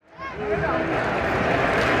Hello,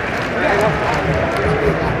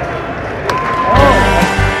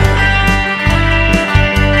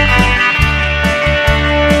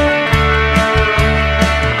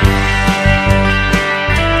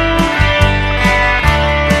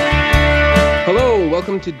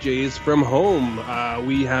 welcome to Jays from Home.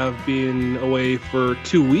 We have been away for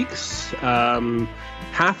 2 weeks.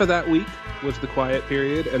 Half of that week was the quiet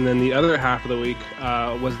period, and then the other half of the week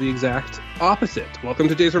was the exact opposite. Welcome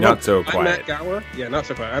to Jays from Home. Not so quiet. I'm Matt Gower. Yeah, not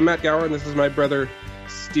so quiet. I'm Matt Gower, and this is my brother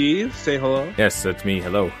Steve. Say hello. Yes, that's me.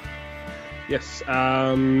 Hello. Yes,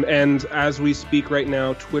 and as we speak right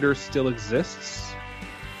now, Twitter still exists.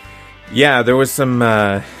 Yeah, there was some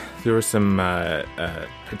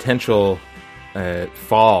potential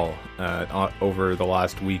fall over the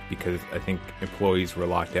last week because I think employees were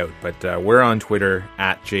locked out. But we're on Twitter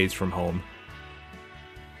at Jays from Home.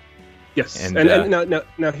 Yes, and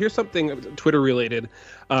now here's something Twitter related.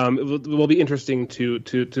 It will be interesting to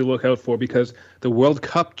look out for because the World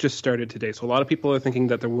Cup just started today. So a lot of people are thinking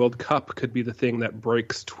that the World Cup could be the thing that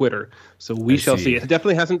breaks Twitter. So we shall see. It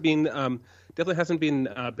definitely hasn't been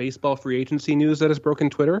baseball free agency news that has broken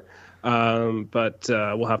Twitter, but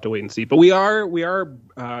we'll have to wait and see. But we are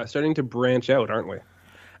starting to branch out, aren't we?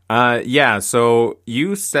 Yeah, so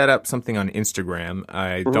you set up something on Instagram.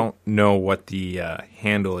 I don't know what the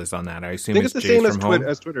handle is on that. I assume think it's the Jays same from Home.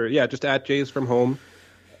 as Twitter. Yeah, just at Jays from Home.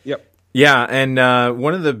 Yep. Yeah, and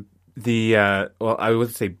one of the well, I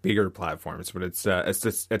would say bigger platforms, but it's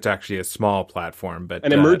actually a small platform, but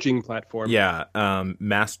an emerging platform. Yeah,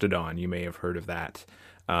 Mastodon. You may have heard of that.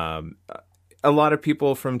 A lot of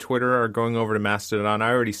people from Twitter are going over to Mastodon. I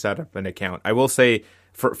already set up an account. I will say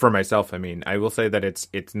for myself, I will say that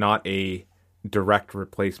it's not a direct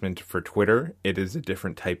replacement for Twitter. It is a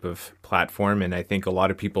different type of platform, and I think a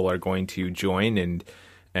lot of people are going to join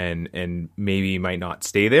and maybe might not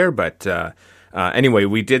stay there. But anyway,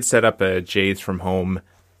 we did set up a Jays from Home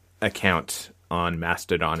account on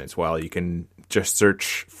Mastodon as well. You can just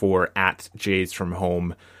search for at Jays from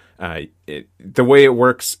Home. The way it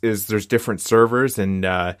works is there's different servers, and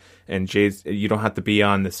Jays, you don't have to be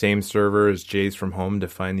on the same server as Jays from Home to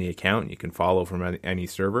find the account. You can follow from any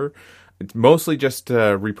server. It's mostly just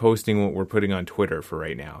reposting what we're putting on Twitter for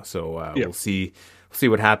right now. So we'll see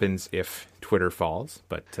what happens if Twitter falls.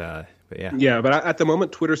 But yeah. Yeah, but at the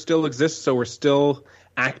moment, Twitter still exists, so we're still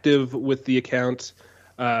active with the account.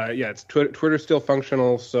 It's Twitter's still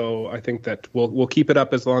functional, so I think that we'll keep it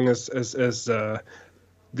up as long as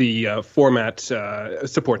the format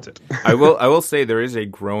supports it. I will say there is a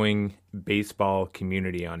growing baseball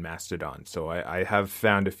community on Mastodon, so I have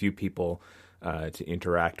found a few people to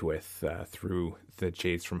interact with through the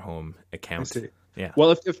Jays from Home account. I see. Yeah.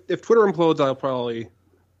 Well, if Twitter implodes, I'll probably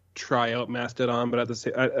try out Mastodon, but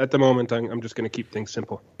at the moment, I'm just going to keep things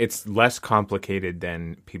simple. It's less complicated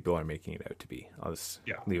than people are making it out to be. I'll just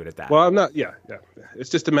leave it at that. Well, I'm not. Yeah. It's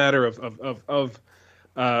just a matter of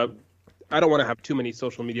I don't want to have too many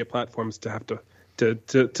social media platforms to have to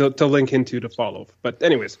link into to follow. But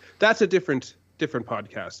anyways, that's a different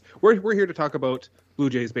podcast. We're here to talk about Blue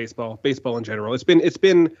Jays baseball in general. It's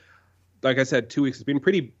been like I said, 2 weeks. It's been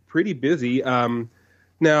pretty busy.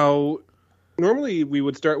 Now, normally we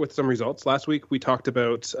would start with some results. Last week we talked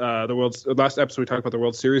about last episode we talked about the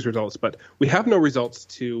World Series results, but we have no results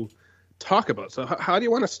to talk about. So how do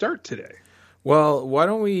you want to start today? Well, why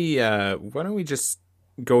don't we just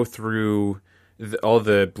go through all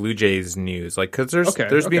the Blue Jays news, because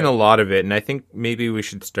there's been a lot of it, and I think maybe we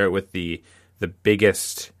should start with the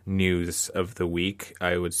biggest news of the week.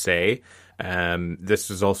 I would say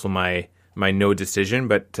this is also my no decision,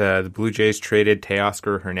 but the Blue Jays traded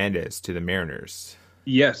Teoscar Hernandez to the Mariners.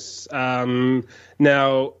 Yes.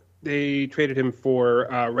 Now they traded him for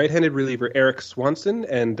right-handed reliever Eric Swanson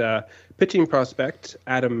and pitching prospect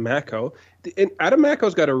Adam Macko. And Adam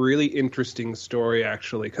Macko's got a really interesting story,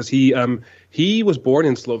 actually, because he was born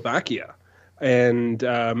in Slovakia, and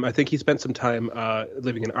I think he spent some time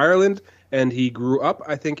living in Ireland, and he grew up,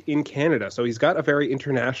 I think, in Canada. So he's got a very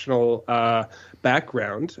international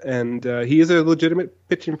background, and he is a legitimate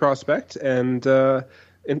pitching prospect and an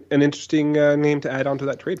interesting name to add on to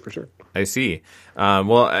that trade for sure. I see.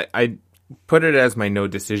 Well, I put it as my no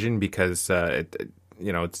decision because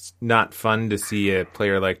it's not fun to see a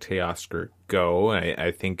player like Teoscar go.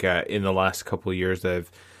 I think in the last couple of years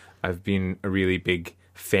I've been a really big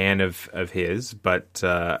fan of his, but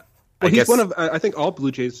he's one of I think all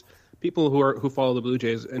Blue Jays people who follow the Blue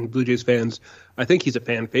Jays and Blue Jays fans. I think he's a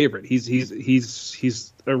fan favorite. He's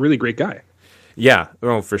a really great guy. Yeah,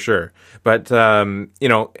 well, for sure. But,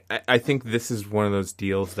 I think this is one of those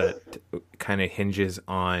deals that kind of hinges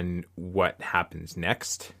on what happens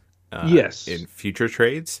next. Yes. in future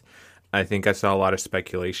trades. I think I saw a lot of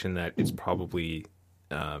speculation that it's probably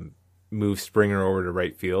move Springer over to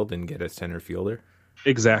right field and get a center fielder.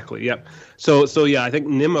 Exactly. Yep. So yeah, I think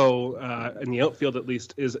Nimmo in the outfield at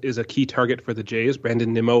least is a key target for the Jays.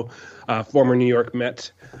 Brandon Nimmo, former New York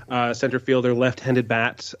Met center fielder, left-handed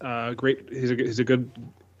bat. Great. He's a good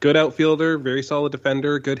outfielder, very solid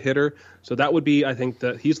defender, good hitter. So that would be, I think,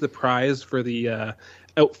 he's the prize for the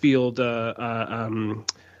outfield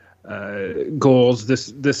goals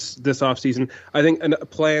this offseason. I think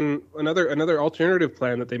another alternative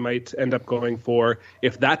plan that they might end up going for,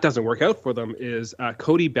 if that doesn't work out for them, is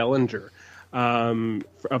Cody Bellinger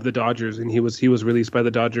of the Dodgers, and he was released by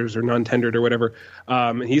the Dodgers or non-tendered or whatever.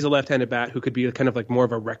 And he's a left-handed bat who could be kind of like more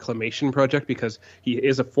of a reclamation project because he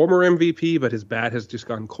is a former MVP, but his bat has just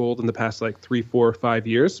gone cold in the past like 3, 4, 5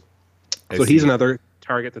 years. So he's another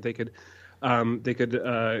target that they could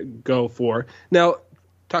go for. Now,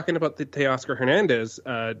 talking about the Teoscar Hernandez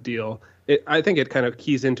deal, I think it kind of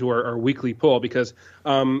keys into our weekly poll because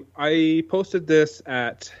I posted this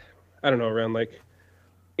at, I don't know, around like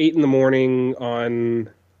 8 in the morning on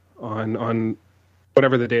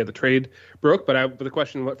whatever the day of the trade broke. But the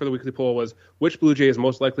question for the weekly poll was, which Blue Jay is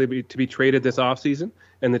most likely to be traded this offseason?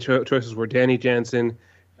 And the choices were Danny Jansen,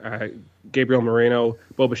 Gabriel Moreno,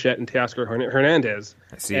 Bo Bichette, and Teoscar Hernandez.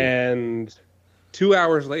 I see. And 2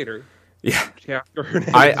 hours later, yeah,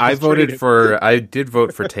 I did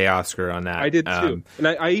vote for Teoscar on that. I did too, and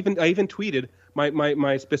I even tweeted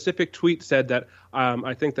my specific tweet said that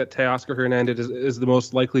I think that Teoscar Hernandez is the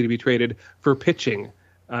most likely to be traded for pitching,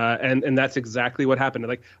 and that's exactly what happened.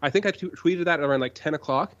 Like I think I tweeted that around like 10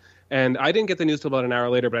 o'clock, and I didn't get the news till about an hour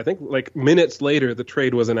later. But I think like minutes later the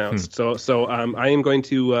trade was announced. So I am going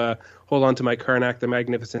to hold on to my Karnak the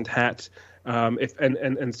Magnificent hat.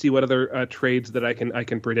 And see what other trades that I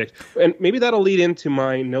can predict, and maybe that'll lead into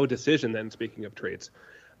my no decision. Then, speaking of trades,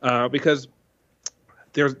 because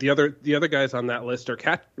there's the other guys on that list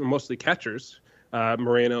are mostly catchers,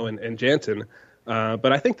 Moreno and Jansen.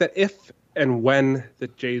 But I think that if and when the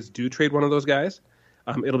Jays do trade one of those guys,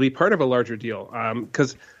 it'll be part of a larger deal.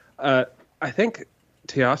 Because I think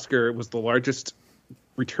Teoscar was the largest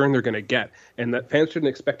return they're going to get, and that fans shouldn't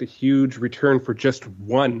expect a huge return for just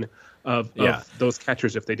one of those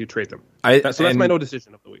catchers if they do trade them. That's my no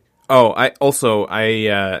decision of the week. Oh, I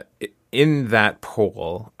in that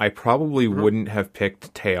poll, I probably wouldn't have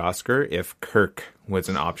picked Teoscar if Kirk was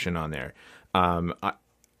an option on there.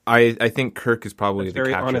 I think Kirk is probably the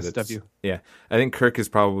catcher. Honest of you. Yeah, I think Kirk is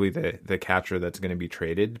probably the catcher that's going to be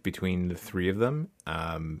traded between the three of them.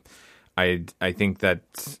 I think that.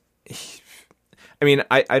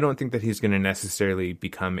 I don't think that he's going to necessarily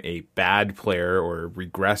become a bad player or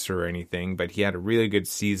regress or anything, but he had a really good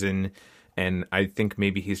season, and I think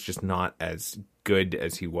maybe he's just not as good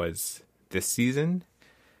as he was this season.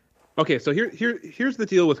 Okay, so here's the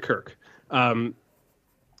deal with Kirk.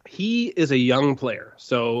 He is a young player,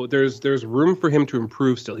 so there's room for him to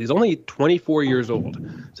improve still. He's only 24 years old,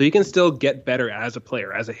 so he can still get better as a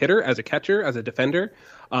player, as a hitter, as a catcher, as a defender.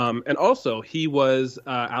 And also, he was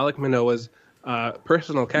Alek Manoah's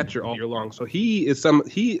personal catcher all year long. So some of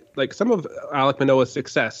Alek Manoah's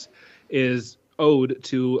success is owed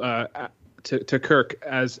to Kirk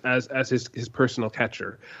as his personal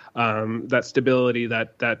catcher. That stability,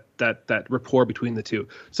 that rapport between the two.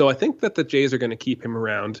 So I think that the Jays are going to keep him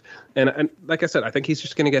around. And like I said, I think he's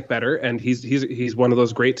just going to get better. And he's one of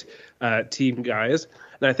those great team guys.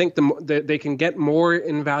 And I think they can get more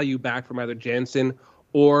in value back from either Jansen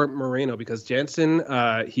or Moreno, because Jansen,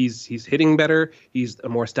 he's hitting better, he's a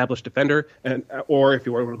more established defender, or if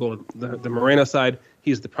you want to go the Moreno side,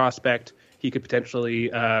 he's the prospect. He could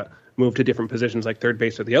potentially move to different positions like third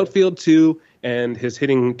base or the outfield too, and his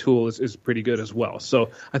hitting tool is pretty good as well. So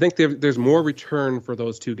I think there's more return for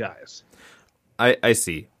those two guys. I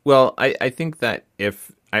see. Well, I think that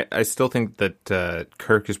I still think that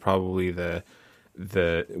Kirk is probably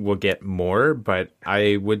will get more, but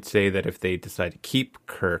I would say that if they decide to keep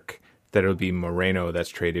Kirk, that it'll be Moreno that's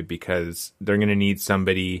traded, because they're going to need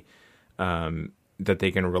somebody that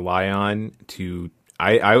they can rely on to.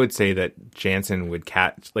 I would say that Jansen would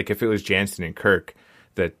catch, like if it was Jansen and Kirk,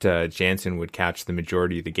 that Jansen would catch the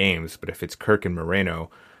majority of the games. But if it's Kirk and Moreno,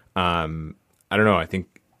 I don't know. I think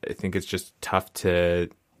it's just tough to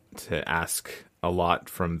ask a lot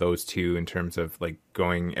from those two in terms of like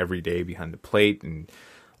going every day behind the plate, and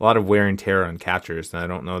a lot of wear and tear on catchers. And I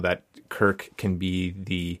don't know that Kirk can be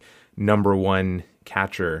the number one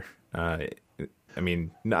catcher.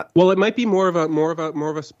 Not well. It might be more of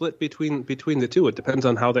a split between the two. It depends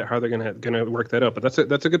on how they're going to work that out. But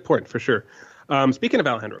that's a good point for sure. Speaking of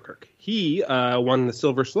Alejandro Kirk, he won the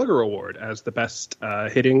Silver Slugger Award as the best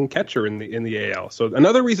hitting catcher in the AL. So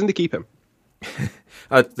another reason to keep him.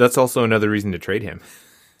 That's also another reason to trade him.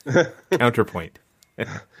 Counterpoint.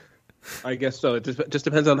 I guess so. It just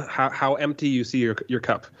depends on how empty you see your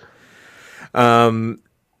cup.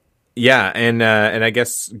 Yeah, and I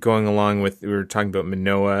guess going along with, we were talking about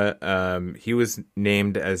Manoah. He was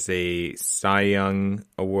named as a Cy Young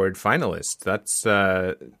Award finalist. That's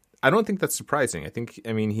I don't think that's surprising.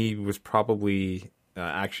 I mean, he was probably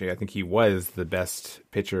actually, I think he was the best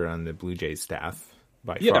pitcher on the Blue Jays staff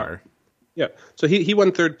by far. Yeah, so he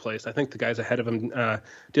won third place. I think the guys ahead of him,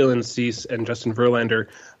 Dylan Cease and Justin Verlander,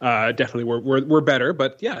 definitely were better.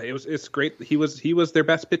 But yeah, it's great. He was their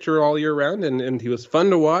best pitcher all year round, and he was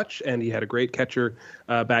fun to watch. And he had a great catcher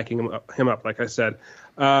backing him up. Like I said,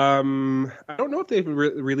 I don't know if they've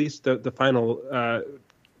released the final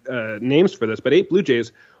names for this, but 8 Blue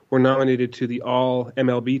Jays were nominated to the All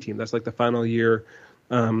MLB team. That's like the final year.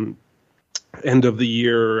 End of the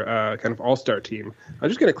year kind of all-star team. I'm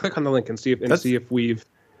just going to click on the link and see if we've.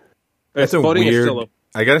 That's a voting weird. Is still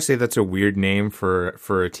I gotta say that's a weird name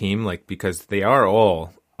for a team, like, because they are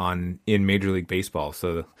all in Major League Baseball,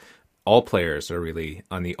 so all players are really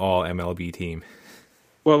on the All MLB team.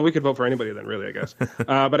 Well, we could vote for anybody then, really, I guess.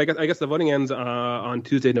 But I guess the voting ends on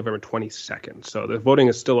Tuesday, November 22nd. So the voting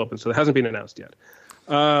is still open. So it hasn't been announced yet.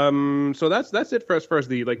 So that's it for as far as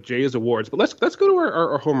the Jays awards. But let's go to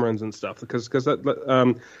our home runs and stuff because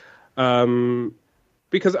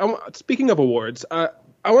speaking of awards, I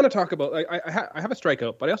want to talk about I have a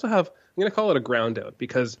strikeout, but I also have, I'm going to call it a ground out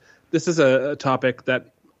because this is a topic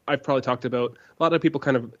that I've probably talked about. A lot of people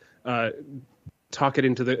kind of talk it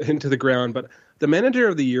into the ground, but the manager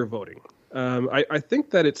of the year voting, I think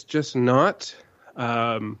that it's just not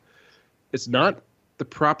it's not the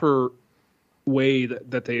proper way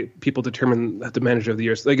that people determine the manager of the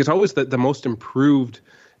year. Like, it's always the most improved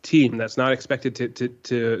team that's not expected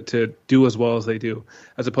to do as well as they do,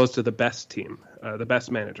 as opposed to the best team, the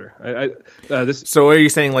best manager. So are you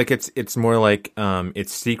saying like it's more like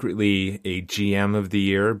it's secretly a GM of the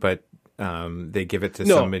year, but they give it to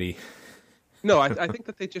somebody? No, I think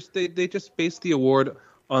that they just base the award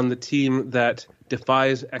on the team that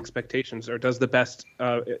defies expectations or does the best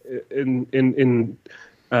in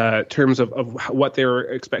terms of what they were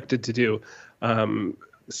expected to do.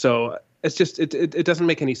 So it's just it doesn't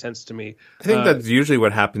make any sense to me. I think that's usually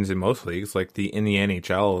what happens in most leagues. Like in the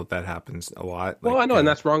NHL, that happens a lot. Well, I know, and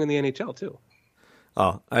that's wrong in the NHL too.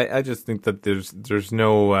 Oh, I just think that there's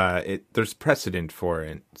no there's precedent for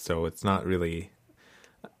it, so it's not really.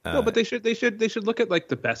 No, but they should look at like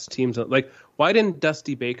the best teams. Like, why didn't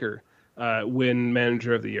Dusty Baker win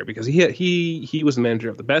Manager of the Year? Because he was the manager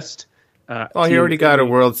of the best. He already got a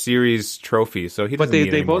World Series trophy, so he doesn't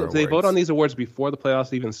need any more awards. They vote on these awards before the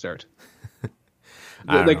playoffs even start.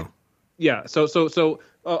 I don't know. Yeah, so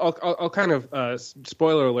I'll kind of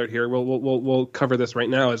spoiler alert here. We'll cover this right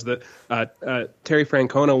now. Is that Terry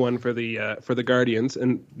Francona won for the Guardians,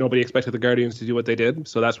 and nobody expected the Guardians to do what they did,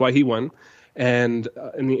 so that's why he won. And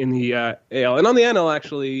in the AL and on the NL,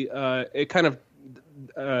 actually, it kind of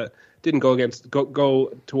didn't go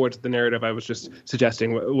towards the narrative I was just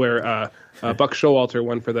suggesting, where Buck Showalter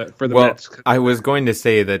won for the Mets. I was going to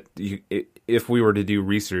say that if we were to do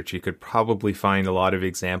research, you could probably find a lot of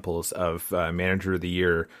examples of Manager of the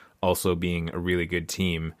Year also being a really good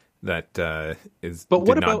team that did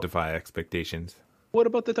not defy expectations. What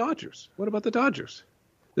about the Dodgers?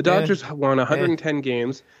 The Dodgers won 110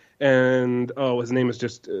 games. And his name is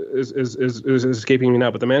just is escaping me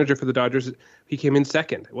now. But the manager for the Dodgers, he came in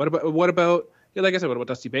second. What about like I said, what about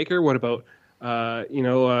Dusty Baker? What about what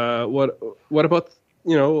about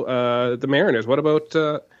the Mariners? What about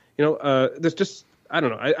there's just, I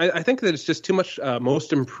don't know. I think that it's just too much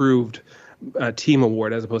most improved team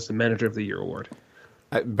award as opposed to Manager of the Year award.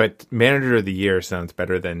 But Manager of the Year sounds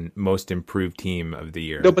better than Most Improved Team of the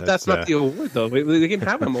Year. No, but that's not the award, though. They can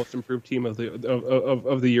have a Most Improved Team of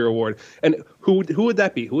the Year award. And who would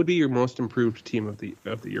that be? Who would be your Most Improved Team of the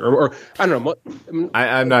year? Or I don't know.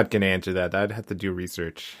 I'm not going to answer that. I'd have to do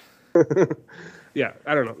research. Yeah,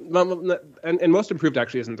 I don't know. And Most Improved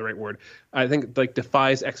actually isn't the right word. I think like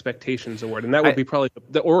defies expectations award, and that would be probably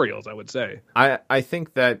the Orioles, I would say. I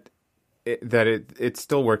think that it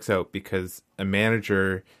still works out because a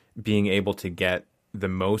manager being able to get the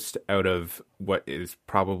most out of what is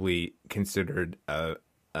probably considered a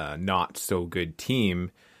not so good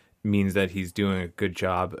team means that he's doing a good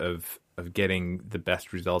job of getting the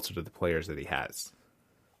best results out of the players that he has.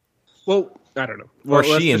 Well, I don't know. Or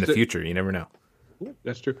she in the future, you never know. Yeah,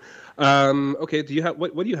 that's true. Okay, do you have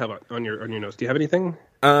what do you have on your notes? Do you have anything?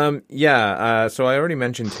 So I already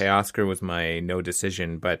mentioned Teoscar was my no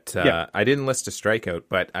decision, but I didn't list a strikeout.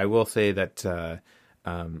 But I will say that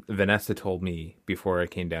Vanessa told me before I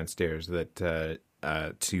came downstairs that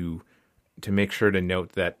to make sure to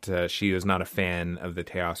note that she was not a fan of the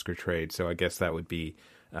Teoscar trade. So I guess that would be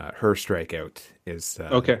her strikeout is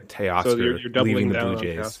Teoscar so you're doubling leaving the down Blue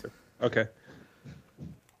Jays. on Teoscar.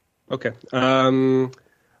 Okay.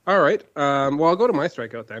 All right. Well, I'll go to my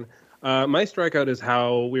strikeout then. My strikeout is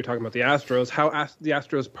how we were talking about the Astros, the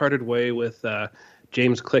Astros parted way with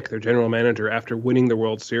James Click, their general manager, after winning the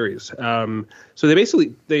World Series. So they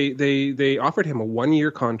basically they offered him a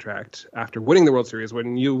 1-year contract after winning the World Series,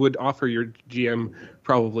 when you would offer your GM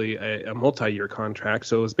probably a multi-year contract.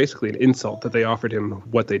 So it was basically an insult that they offered him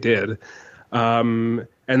what they did. And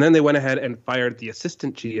then they went ahead and fired the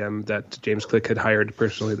assistant GM that James Click had hired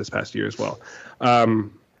personally this past year as well.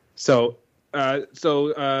 So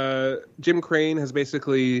Jim Crane has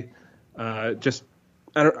basically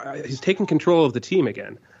he's taken control of the team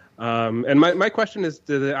again. And my question is,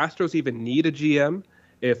 do the Astros even need a GM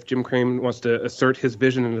if Jim Crane wants to assert his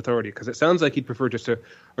vision and authority? Because it sounds like he'd prefer just a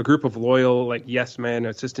group of loyal, like, yes men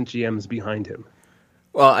assistant GMs behind him.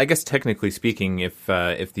 Well, I guess technically speaking, if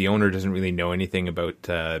the owner doesn't really know anything about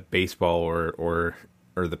baseball or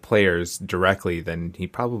the players directly, then he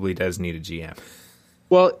probably does need a GM.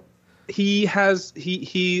 Well, he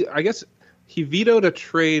I guess he vetoed a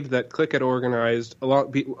trade that Click had organized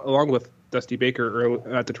along with Dusty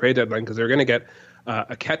Baker at the trade deadline, because they were going to get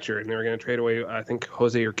a catcher, and they were going to trade away, I think,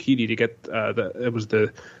 Jose Urquidy to get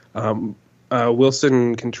the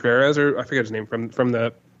Wilson Contreras, or I forget his name, from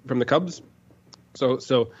the Cubs.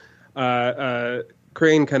 So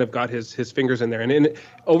Crane kind of got his fingers in there, and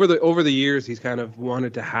over the years he's kind of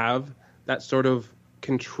wanted to have that sort of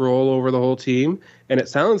control over the whole team, and it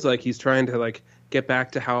sounds like he's trying to like get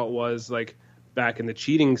back to how it was like back in the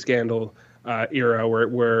cheating scandal era,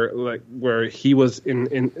 where he was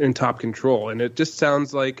in top control, and it just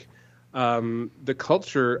sounds like the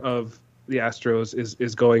culture of the Astros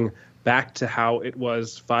is going back to how it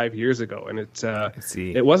was 5 years ago, and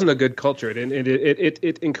it wasn't a good culture.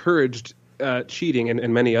 It encouraged cheating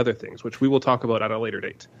and many other things, which we will talk about at a later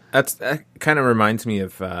date. That kind of reminds me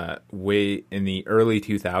of way in the early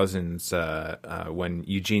 2000s when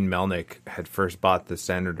Eugene Melnick had first bought the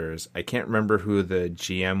Senators. I can't remember who the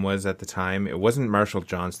GM was at the time. It wasn't Marshall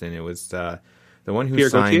Johnston. It was the one who Pierre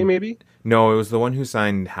signed. Gauthier, maybe? No, it was the one who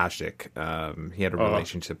signed Hasek. He had a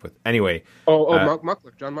relationship with. Anyway.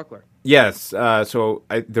 Muckler, John Muckler. Yes. So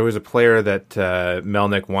there was a player that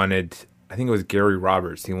Melnick wanted. I think it was Gary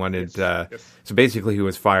Roberts. He wanted. Yes. So basically, he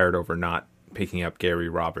was fired over not picking up Gary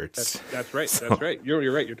Roberts. That's right. So. That's right. You're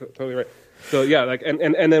right. You're totally right. So yeah, like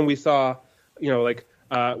and then we saw,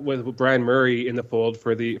 with Brian Murray in the fold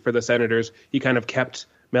for the Senators, he kind of kept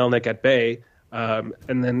Melnick at bay. And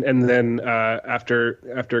then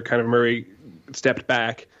after kind of Murray stepped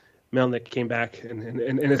back, Melnick came back and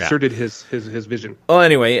asserted his vision. Well,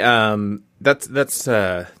 anyway, that's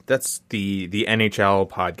the NHL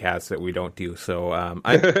podcast that we don't do. So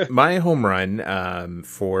my home run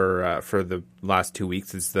for the last 2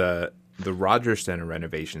 weeks is the Rogers Center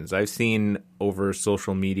renovations. I've seen over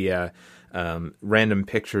social media random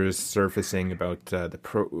pictures surfacing about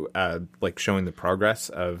showing the progress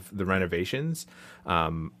of the renovations.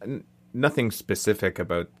 Nothing specific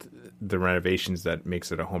about the renovations that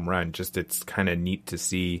makes it a home run. Just it's kind of neat to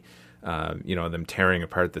see, them tearing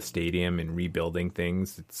apart the stadium and rebuilding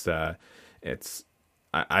things. It's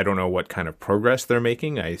I don't know what kind of progress they're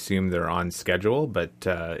making. I assume they're on schedule, but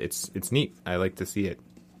it's neat. I like to see it.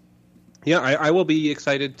 Yeah, I will be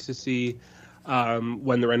excited to see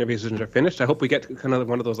when the renovations are finished. I hope we get kind of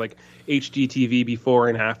one of those like HGTV before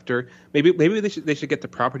and after. Maybe they should get the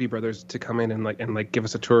Property Brothers to come in and give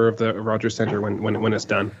us a tour of the Rogers Center when it's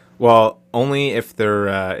done. Well, only if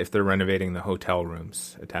they're renovating the hotel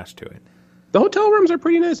rooms attached to it. The hotel rooms are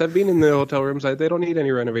pretty nice. I've been in the hotel rooms. They don't need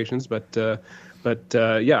any renovations, but I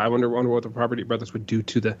wonder what the Property Brothers would do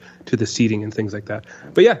to the seating and things like that.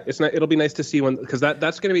 But yeah, it'll be nice to see one, because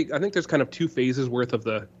that's going to be. I think there's kind of 2 phases worth of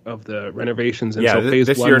the renovations. And so phase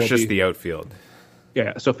this one year is just the outfield.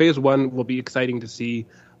 Yeah, so phase 1 will be exciting to see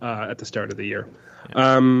at the start of the year.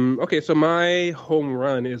 Yeah. Okay, so my home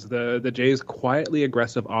run is the Jays' quietly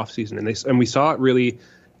aggressive offseason, and we saw it really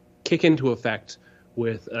kick into effect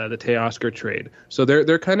with the Teoscar trade. So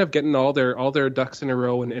they're kind of getting all their ducks in a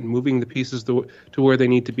row and moving the pieces to where they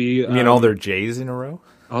need to be. You mean all their Jays in a row?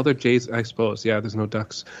 All their Jays, I suppose. Yeah, there's no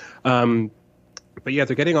ducks. But yeah,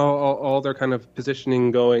 they're getting all their kind of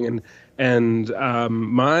positioning going, and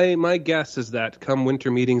my guess is that come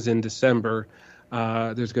winter meetings in December,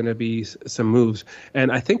 there's going to be some moves,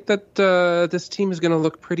 and I think that this team is going to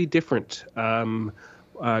look pretty different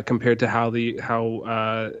compared to how the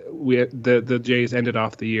Jays ended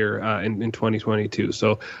off the year in 2022.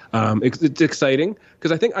 So it's exciting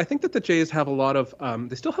because I think that the Jays have a lot of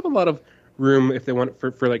they still have a lot of room if they want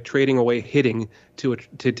for like trading away hitting to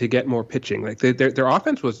get more pitching. Like their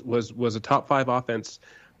offense was a top 5 offense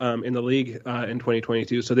in the league in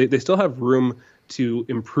 2022. So they still have room to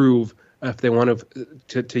improve if they want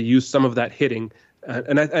to use some of that hitting.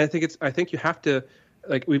 And I think you have to,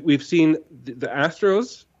 like we've seen the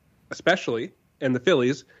Astros especially and the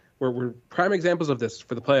Phillies were prime examples of this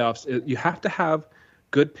for the playoffs. You have to have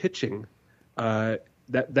good pitching.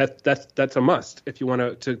 That's a must if you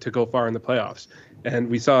want to go far in the playoffs. And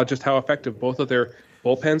we saw just how effective both of their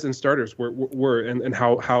bullpens and starters were and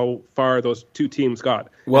how far those two teams got.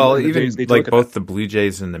 Well, even like both the Blue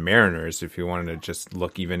Jays and the Mariners, if you wanted to just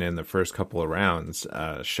look even in the first couple of rounds,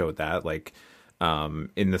 showed that. Like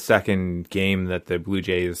in the second game that the Blue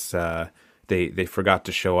Jays they forgot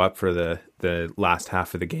to show up for the last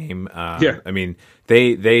half of the game. I mean,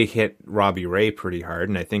 they hit Robbie Ray pretty hard,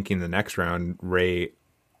 and I think in the next round Ray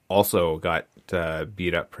also got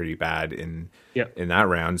beat up pretty bad in that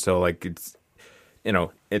round. So like it's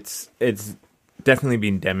definitely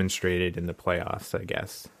been demonstrated in the playoffs, I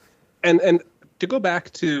guess. And to go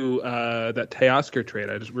back to that Teoscar trade,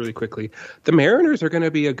 I just really quickly, the Mariners are going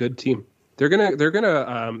to be a good team. They're gonna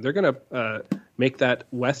make that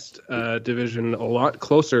West division a lot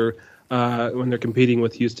closer when they're competing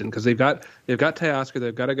with Houston, because they've got Teoscar,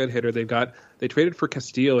 they've got a good hitter, they traded for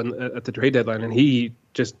Castillo at the trade deadline, and he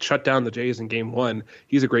just shut down the Jays in Game 1.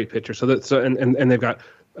 He's a great pitcher. And they've got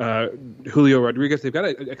Julio Rodriguez. They've got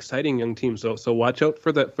an exciting young team. So watch out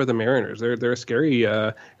for the Mariners. They're a scary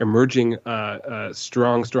emerging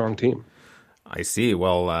strong team. I see.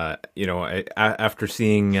 Well, after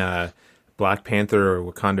seeing Black Panther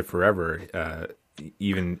or Wakanda Forever,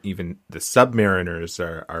 even the Submariners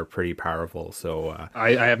are pretty powerful. So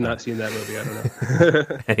I have not seen that movie. I don't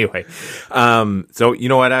know. Anyway, so you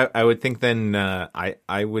know what? I would think then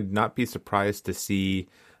I would not be surprised to see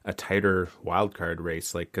a tighter wild card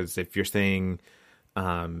race. Like, because if you're saying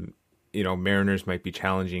Mariners might be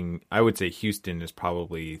challenging, I would say Houston is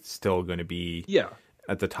probably still going to be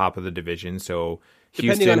at the top of the division. So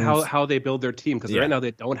depending on how they build their team, because right now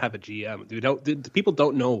they don't have a GM. The people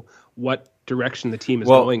don't know what direction the team is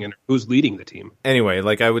going and who's leading the team. Anyway,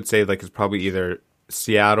 like I would say, like it's probably either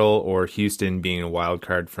Seattle or Houston being a wild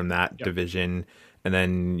card from that division, and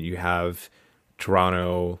then you have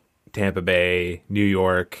Toronto, Tampa Bay, New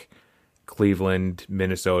York, Cleveland,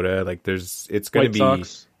 Minnesota. Like it's going to be.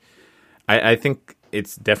 Sox. I think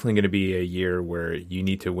it's definitely going to be a year where you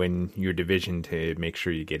need to win your division to make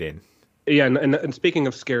sure you get in. Yeah, and speaking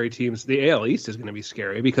of scary teams, the AL East is going to be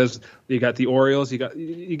scary because you got the Orioles,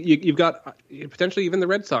 you've got potentially even the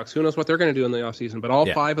Red Sox. Who knows what they're going to do in the offseason? But all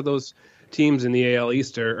 5 of those teams in the AL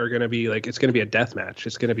East are going to be like, it's going to be a death match.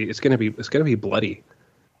 It's going to be bloody.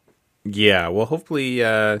 Yeah, well, hopefully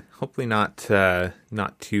not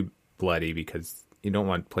too bloody, because you don't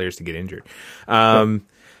want players to get injured.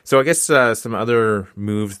 So I guess some other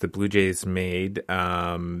moves the Blue Jays made.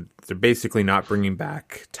 They're basically not bringing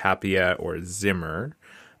back Tapia or Zimmer.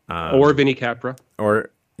 Or Vinny Capra. I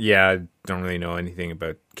don't really know anything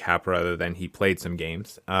about Capra other than he played some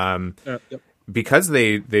games. Because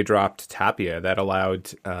they dropped Tapia, that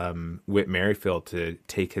allowed Whit Merrifield to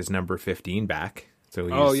take his number 15 back. So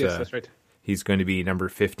that's right. He's going to be number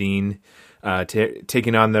 15,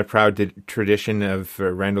 taking on the proud tradition of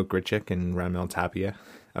Randall Grichuk and Ramel Tapia.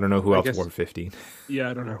 I don't know who else wore 15. Yeah,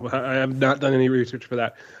 I don't know. I have not done any research for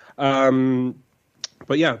that.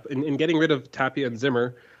 But yeah, in getting rid of Tapia and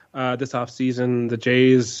Zimmer this offseason, the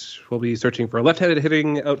Jays will be searching for left-handed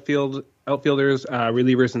hitting outfielders,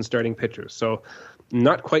 relievers, and starting pitchers. So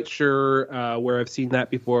not quite sure where I've seen that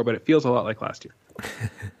before, but it feels a lot like last year.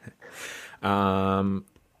 All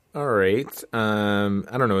right.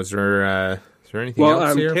 I don't know. Is there anything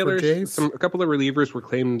else here for Jays? A couple of relievers were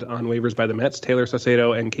claimed on waivers by the Mets, Taylor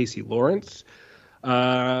Saucedo and Casey Lawrence.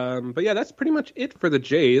 But yeah, that's pretty much it for the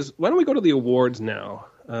Jays. Why don't we go to the awards now?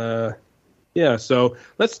 So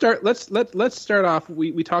let's start. Let's start off.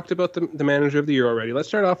 We talked about the manager of the year already. Let's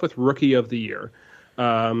start off with rookie of the year.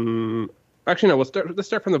 Actually, no. Let's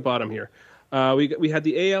start from the bottom here. We had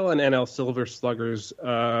the AL and NL Silver Sluggers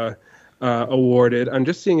awarded. I'm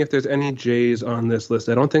just seeing if there's any Jays on this list.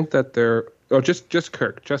 I don't think that they're. Oh, just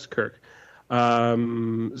Kirk. So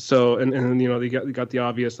they got the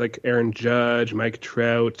obvious, like Aaron Judge, Mike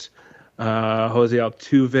Trout, Jose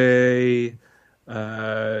Altuve,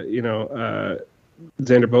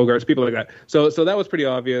 Xander Bogaerts, people like that. So that was pretty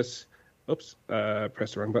obvious. Oops,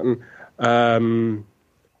 pressed the wrong button.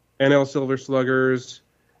 NL Silver Sluggers,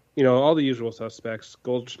 all the usual suspects: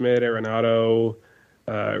 Goldschmidt, Arenado,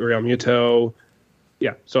 Real Muto.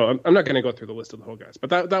 Yeah, so I'm not going to go through the list of the whole guys,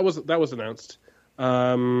 but that was announced.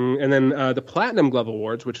 And then the Platinum Glove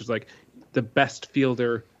Awards, which is like the best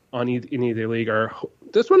fielder in either league,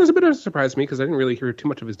 this one is a bit of a surprise to me because I didn't really hear too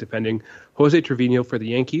much of his defending. Jose Trevino for the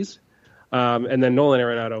Yankees, and then Nolan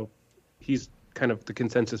Arenado. He's kind of the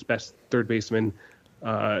consensus best third baseman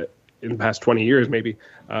in the past 20 years, maybe.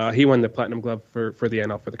 He won the Platinum Glove for the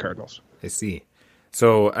NL for the Cardinals. I see.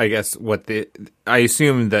 So I guess I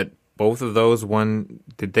assume that both of those won.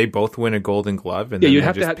 Did they both win a Golden Glove? And yeah, you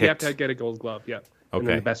have to get a Gold Glove. Yeah. Okay. And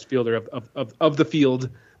then the best fielder of the field,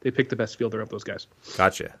 they picked the best fielder of those guys.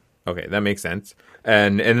 Gotcha. Okay, that makes sense.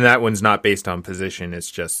 And that one's not based on position. It's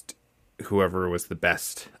just whoever was the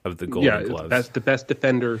best of the Golden Gloves. That's the best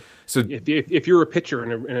defender. So if you're a pitcher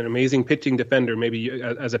and an amazing pitching defender, maybe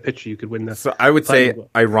as a pitcher you could win the. So I would say,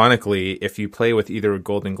 ironically, if you play with either a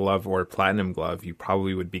Golden Glove or a Platinum Glove, you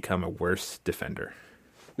probably would become a worse defender.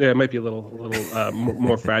 Yeah, it might be a little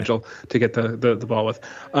more fragile to get the ball with.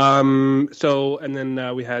 So and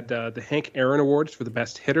then we had the Hank Aaron Awards for the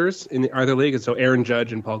best hitters in either league, and so Aaron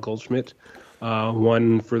Judge and Paul Goldschmidt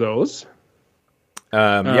won for those.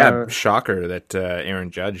 Shocker that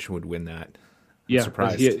Aaron Judge would win that. I'm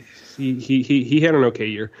surprised. He had an okay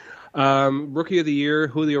year. Rookie of the Year,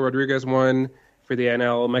 Julio Rodriguez won for the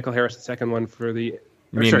NL. Michael Harris the second one for the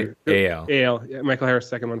AL. AL. Yeah, Michael Harris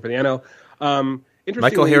second one for the NL.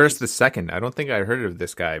 Michael Harris the second. I don't think I heard of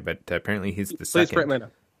this guy, but apparently he's the second.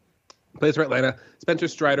 Plays for Atlanta. Spencer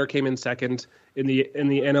Strider came in second in the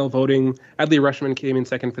NL voting. Adley Rutschman came in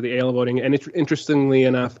second for the AL voting. And interestingly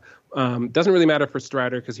enough, doesn't really matter for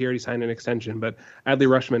Strider because he already signed an extension. But Adley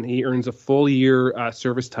Rutschman, he earns a full year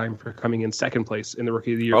service time for coming in second place in the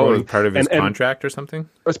Rookie of the Year voting. Part of his contract or something?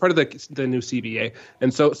 As part of the new CBA.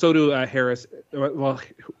 And so do Harris. Well,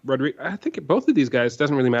 Rodriguez. I think both of these guys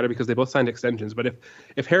doesn't really matter because they both signed extensions. But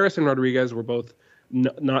if Harris and Rodriguez were both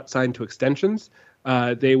not signed to extensions,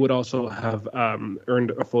 they would also have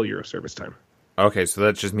earned a full year of service time. Okay, so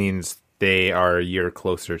that just means they are a year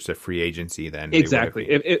closer to free agency than exactly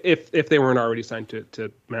if they weren't already signed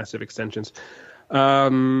to massive extensions.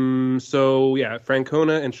 So yeah,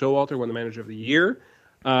 Francona and Showalter won the Manager of the Year.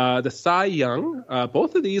 The Cy Young,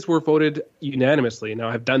 both of these were voted unanimously. Now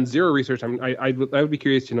I've done zero research. I would be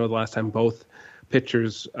curious to know the last time both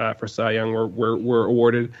pitchers for Cy Young were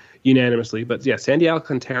awarded unanimously. But yeah, Sandy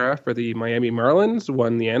Alcantara for the Miami Marlins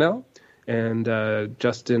won the NL, and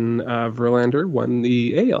Justin Verlander won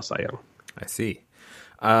the AL Cy Young. I see.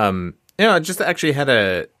 I just actually had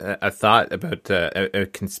a thought about a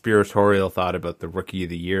conspiratorial thought about the Rookie of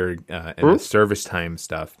the Year and the service time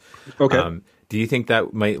stuff. Okay. Do you think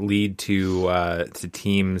that might lead to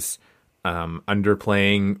teams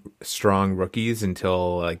underplaying strong rookies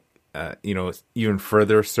until even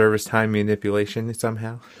further service time manipulation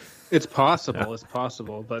somehow? It's possible. It's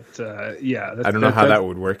possible, but yeah. I don't know how that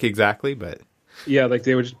would work exactly, but yeah, like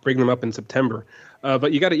they would just bring them up in September.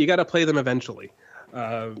 But you got to play them eventually.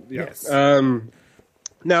 Yes.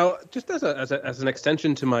 Now, just as an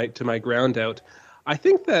extension to my ground out, I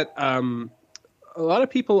think that a lot of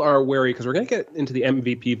people are wary because we're going to get into the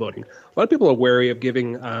MVP voting. A lot of people are wary of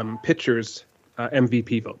giving pitchers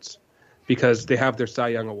MVP votes because they have their Cy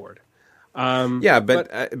Young award.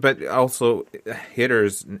 But also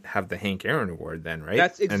hitters have the Hank Aaron Award then, right?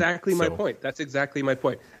 That's exactly my point.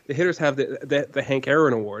 The hitters have the Hank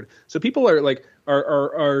Aaron Award. So people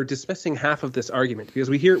are dismissing half of this argument because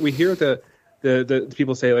we hear the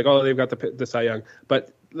people say like, oh, they've got the Cy Young,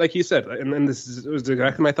 but like you said, and this was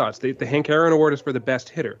exactly my thoughts. The Hank Aaron Award is for the best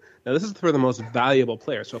hitter. Now, this is for the most valuable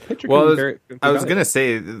player. So a pitcher can be I was going to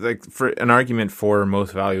say, like, for an argument for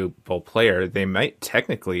most valuable player, they might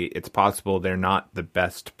technically, it's possible they're not the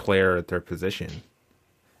best player at their position.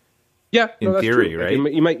 Yeah, in theory, true. right?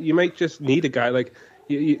 Like, you might just need a guy like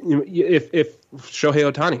if Shohei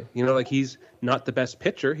Ohtani, like he's not the best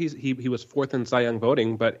pitcher. He was fourth in Cy Young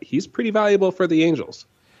voting, but he's pretty valuable for the Angels.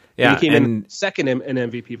 Yeah, he came in second in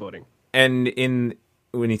MVP voting. And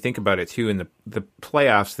when you think about it too, in the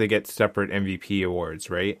playoffs, they get separate MVP awards,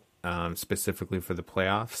 right? Specifically for the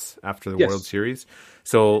playoffs after the World Series.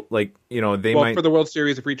 So, like, they might for the World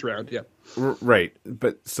Series for each round, yeah. Right,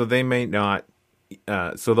 but so they might not.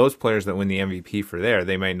 So those players that win the MVP for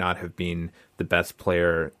they might not have been the best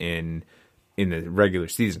player in the regular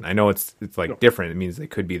season. I know it's different. It means they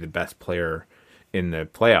could be the best player in the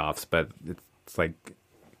playoffs, but it's like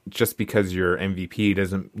just because you're MVP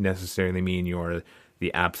doesn't necessarily mean you're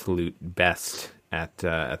the absolute best at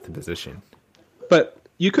the position. But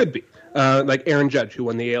you could be like Aaron Judge, who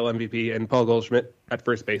won the AL MVP, and Paul Goldschmidt at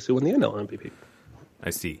first base, who won the NL MVP. I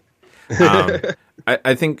see.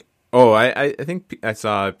 I think. Oh, I think I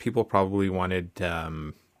saw people probably wanted Shohei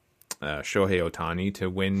Ohtani to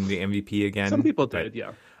win the MVP again. Some people did,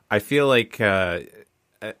 yeah. I feel like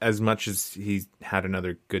as much as he's had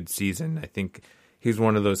another good season, I think he's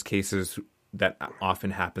one of those cases that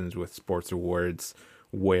often happens with sports awards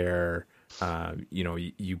where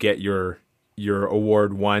you get your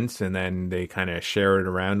award once and then they kind of share it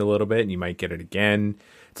around a little bit and you might get it again.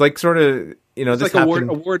 It's like sort of it's this like happened...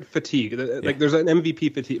 award fatigue. Like there's an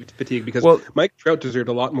MVP fatigue because Mike Trout deserved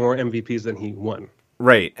a lot more MVPs than he won.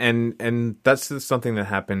 Right, and that's just something that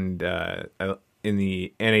happened in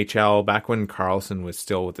the NHL back when Carlson was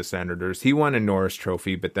still with the Senators. He won a Norris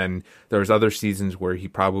Trophy, but then there was other seasons where he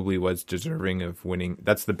probably was deserving of winning.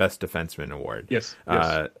 That's the best defenseman award. Yes.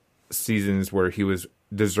 Seasons where he was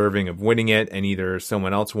deserving of winning it, and either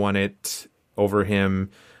someone else won it over him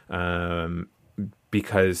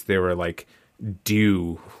because they were like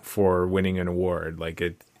due for winning an award. Like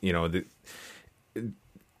it,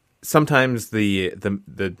 sometimes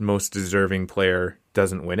the most deserving player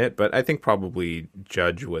doesn't win it, but I think probably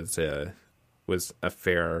Judge was a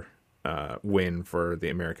fair win for the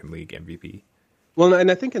American League MVP. Well, and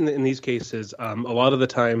I think in these cases, a lot of the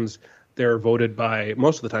times they're voted by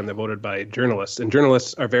journalists, and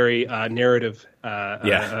journalists are very narrative.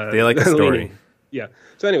 They like a story. Leaning. Yeah.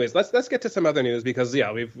 So, anyways, let's get to some other news because it's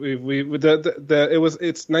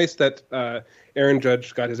nice that Aaron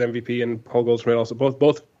Judge got his MVP and Paul Goldschmidt also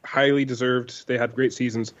both highly deserved. They had great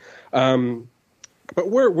seasons. But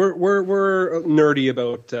we're nerdy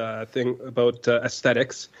about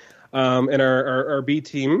aesthetics. And our B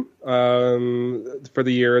team for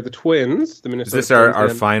the year, the Twins, the Minnesota. Is this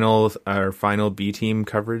our final B team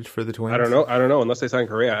coverage for the Twins? I don't know unless they sign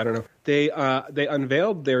Correa. I don't know. They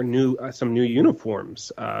unveiled their some new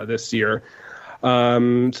uniforms this year.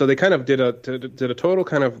 So they kind of did a total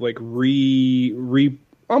kind of like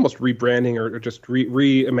almost rebranding or just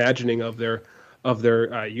reimagining of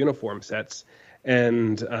their uniform sets.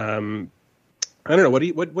 And I don't know. What do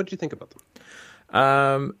you think about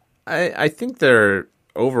them? I think they're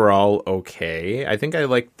overall okay. I think I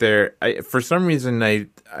like for some reason I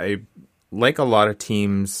like a lot of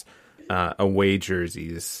teams away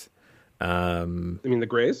jerseys. You mean the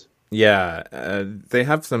Grays? Yeah, they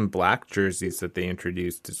have some black jerseys that they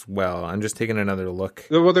introduced as well. I'm just taking another look.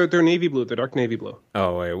 Well, they're navy blue. They're dark navy blue.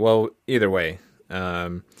 Oh, well, either way.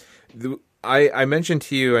 I mentioned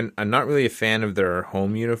to you, I'm not really a fan of their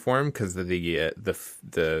home uniform because of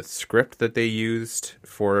the script that they used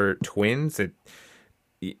for Twins. I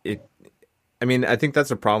mean, I think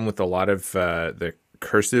that's a problem with a lot of the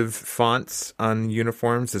cursive fonts on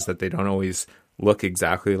uniforms is that they don't always look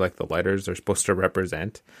exactly like the letters they're supposed to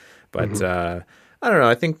represent. But I don't know.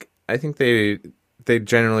 I think they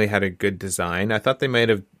generally had a good design. I thought they might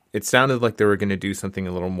have. It sounded like they were going to do something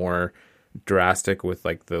a little more drastic with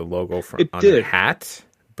like the logo on their hat,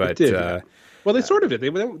 but well, they sort of did. They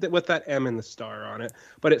went with that M and the star on it,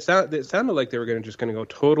 but it sounded like they were going to go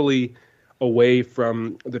totally away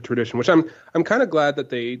from the tradition, which I'm kind of glad that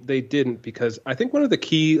they didn't, because I think one of the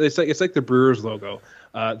key it's like the Brewers logo,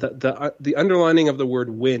 the underlining of the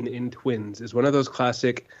word "win" in Twins is one of those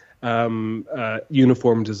classic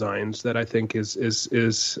uniform designs that I think is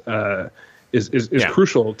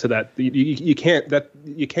crucial to that. You can't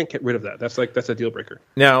get rid of that. That's a deal breaker.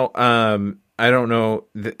 Now, I don't know.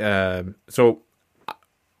 So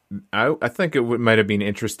I think it might have been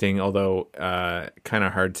interesting, although kind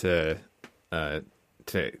of hard to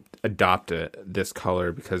adopt this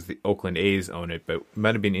color because the Oakland A's own it. But it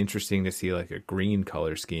might have been interesting to see like a green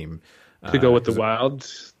color scheme. To go with the Wild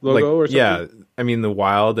logo or something? Yeah, I mean, the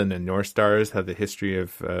Wild and the North Stars have the history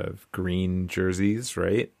of green jerseys,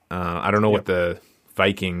 right? I don't know what the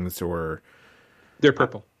Vikings or... They're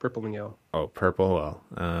purple and yellow. Oh, purple?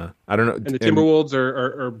 Well, I don't know. And the Timberwolves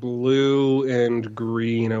are blue and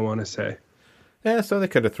green, I want to say. Yeah, so they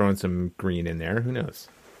could have thrown some green in there. Who knows?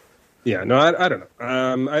 Yeah, no, I don't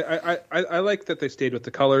know. I like that they stayed with the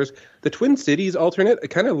colors. The Twin Cities alternate, it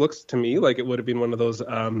kind of looks to me like it would have been one of those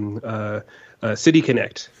City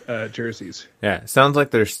Connect jerseys. Yeah, sounds like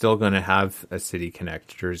they're still going to have a City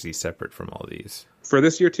Connect jersey separate from all these. For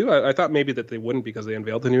this year, too? I thought maybe that they wouldn't because they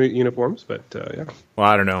unveiled the new uniforms, but yeah. Well,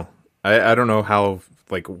 I don't know. I don't know how,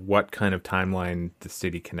 like, what kind of timeline the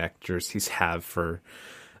City Connect jerseys have for...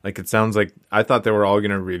 Like, it sounds like I thought they were all going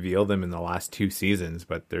to reveal them in the last 2 seasons,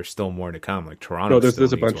 but there's still more to come. Like Toronto,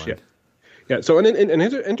 there's a bunch. One. Yeah. So, an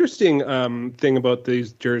interesting thing about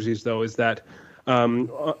these jerseys, though, is that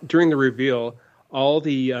during the reveal, all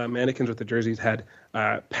the mannequins with the jerseys had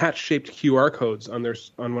patch-shaped QR codes on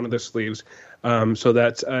one of their sleeves, so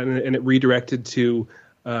that and it redirected to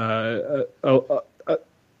a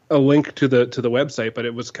link to the website, but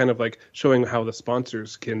it was kind of like showing how the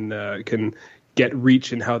sponsors can get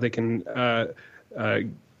reach and how they can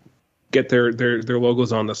get their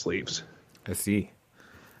logos on the sleeves. I see.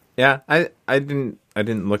 Yeah, I didn't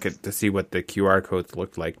look at to see what the QR codes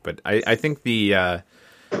looked like, but I think the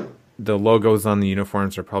logos on the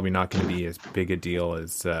uniforms are probably not going to be as big a deal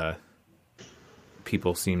as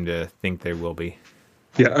people seem to think they will be.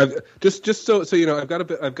 Yeah, just so you know, I've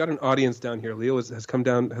got an audience down here. Leo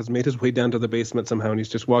has made his way down to the basement somehow, and he's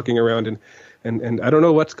just walking around and I don't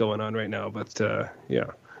know what's going on right now, but yeah.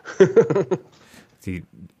 Is he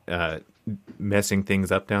messing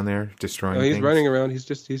things up down there, destroying he's things? Running around. He's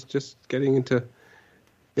just not getting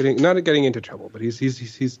into trouble, but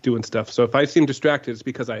he's doing stuff. So if I seem distracted, it's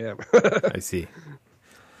because I am. I see.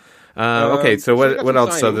 Okay, so what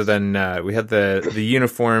else signings. other than we had the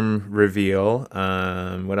uniform reveal?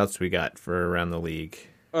 What else we got for around the league?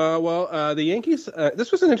 The Yankees.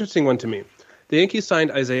 This was an interesting one to me. The Yankees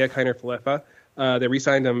signed Isaiah Kiner-Falefa. They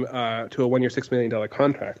re-signed him to a 1-year, $6 million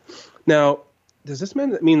contract. Now, does this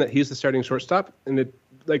mean that he's the starting shortstop? And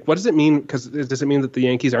what does it mean? Because does it mean that the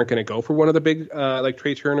Yankees aren't going to go for one of the big like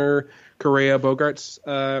Trey Turner, Correa, Bogarts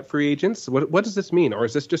free agents? What does this mean? Or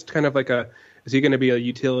is this just kind of like is he going to be a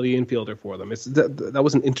utility infielder for them? That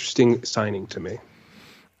was an interesting signing to me.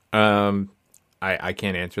 I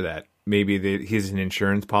can't answer that. Maybe he's an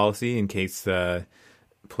insurance policy in case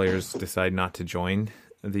players decide not to join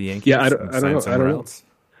the Yankees. Yeah, I don't know. Somewhere else.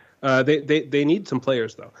 They need some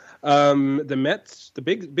players though. The Mets, the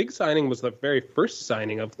big signing was the very first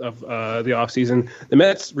signing of the offseason. The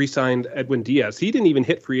Mets re-signed Edwin Diaz. He didn't even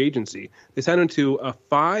hit free agency. They signed him to a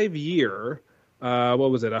 5-year.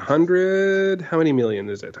 What was it? 100? How many million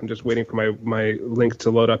is it? I'm just waiting for my link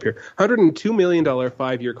to load up here. $102 million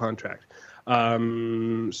 5-year contract.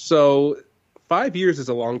 So 5 years is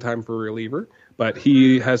a long time for a reliever, but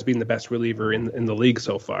he has been the best reliever in the league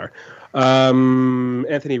so far.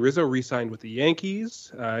 Anthony Rizzo re-signed with the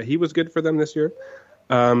Yankees. He was good for them this year.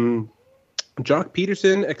 Jock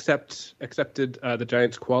Peterson accepted the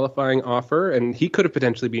Giants' qualifying offer, and he could have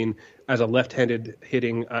potentially been, as a left-handed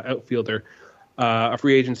hitting outfielder, a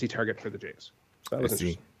free agency target for the Jays. So that was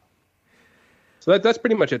interesting. So that's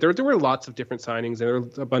pretty much it. There were lots of different signings. There were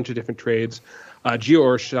a bunch of different trades. Gio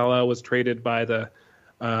Urshela was traded by the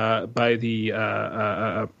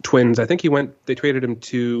Twins. I think they traded him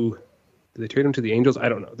to. Did they trade him to the Angels? I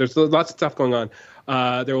don't know. There's lots of stuff going on.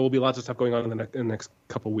 There will be lots of stuff going on in the next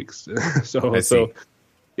couple weeks. So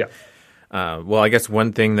yeah. Well, I guess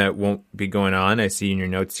one thing that won't be going on, I see in your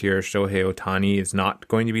notes here, Shohei Ohtani is not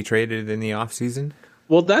going to be traded in the offseason.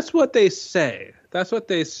 Well, that's what they say.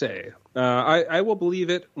 I will believe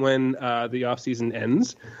it when the offseason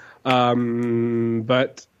ends.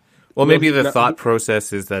 But maybe the thought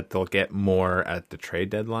process is that they'll get more at the trade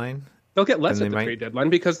deadline. They'll get less at the trade deadline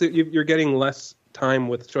because you're getting less time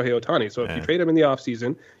with Shohei Ohtani. So if you trade him in the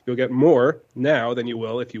offseason, you'll get more now than you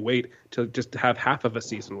will if you wait to just have half of a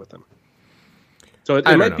season with him. So it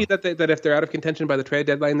might be that if they're out of contention by the trade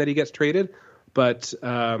deadline that he gets traded. But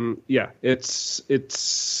it's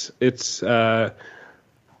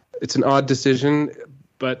an odd decision,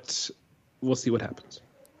 but we'll see what happens.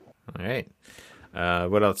 All right.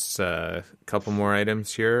 What else? A couple more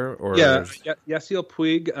items here? Yasiel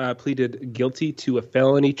Puig pleaded guilty to a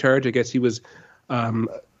felony charge. I guess he was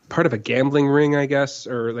part of a gambling ring, I guess,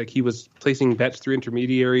 or like he was placing bets through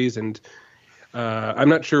intermediaries, and I'm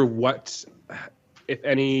not sure what, if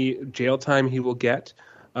any, jail time he will get.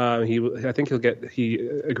 I think he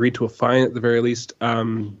agreed to a fine at the very least.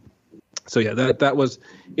 So yeah, that was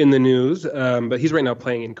in the news. But he's right now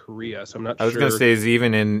playing in Korea, so I'm not sure. I was going to say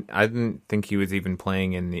I didn't think he was even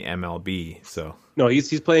playing in the MLB. So no,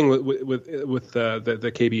 he's playing with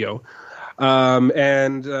the KBO.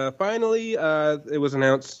 And finally, it was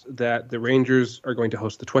announced that the Rangers are going to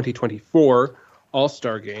host the 2024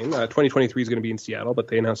 All-Star Game. 2023 is going to be in Seattle, but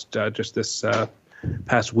they announced just this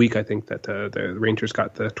past week, I think, that the Rangers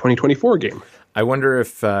got the 2024 game. I wonder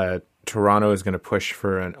if Toronto is going to push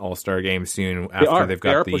for an All-Star game soon after they've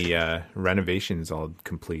got the renovations all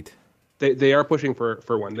complete. They are pushing for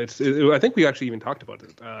one. I think we actually even talked about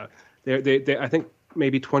it. They I think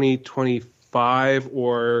maybe 2025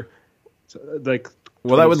 or like.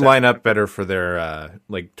 Well, that would line up better for their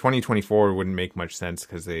 2024 wouldn't make much sense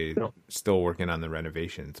because they're still working on the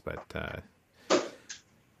renovations, but.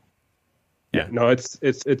 Yeah, no, it's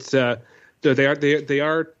they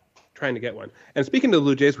are trying to get one. And speaking of the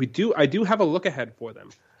Blue Jays, I do have a look ahead for them.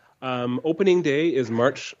 Opening day is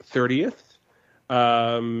March 30th.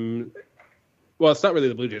 Well, it's not really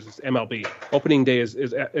the Blue Jays; it's MLB. Opening day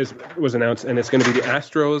was announced, and it's going to be the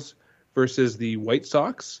Astros versus the White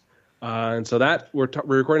Sox. And so that we're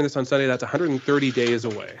recording this on Sunday. That's 130 days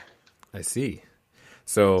away. I see.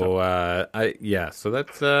 So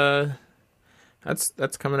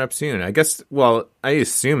that's coming up soon. I guess. Well, I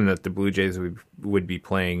assume that the Blue Jays would be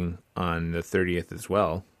playing on the 30th as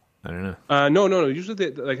well. I don't know. No. Usually,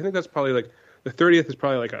 I think that's probably like the 30th is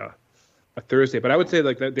probably like a Thursday. But I would say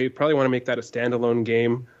like that they probably want to make that a standalone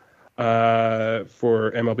game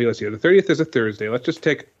for MLB. Let's see. The 30th is a Thursday. Let's just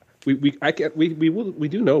take. We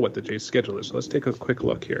do know what the Jays' schedule is. So let's take a quick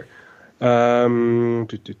look here. Too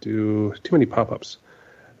many pop-ups.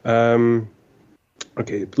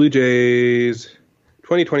 Okay, Blue Jays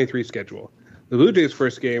 2023 schedule. The Blue Jays'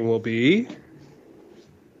 first game will be.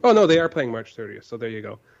 Oh no, they are playing March 30th. So there you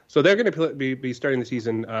go. So they're going to be starting the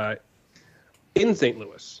season in St.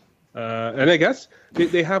 Louis, and I guess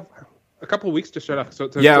they have a couple of weeks to start off. I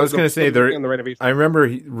was going to say I remember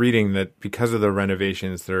reading that because of the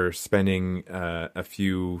renovations, they're spending a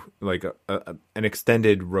few an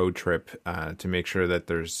extended road trip to make sure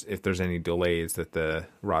that if there's any delays, that the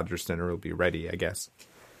Rogers Center will be ready. I guess.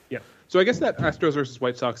 Yeah. So I guess that Astros versus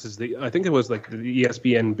White Sox is I think it was like the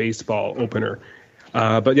ESPN baseball opener.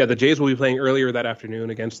 But yeah, the Jays will be playing earlier that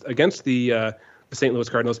afternoon against the St. Louis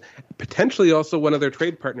Cardinals, potentially also one of their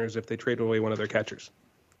trade partners if they trade away one of their catchers.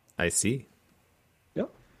 I see. Yeah.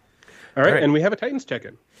 All right, and we have a Titans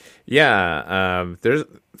check-in. Yeah, there's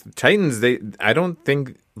Titans. I don't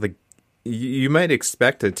think you might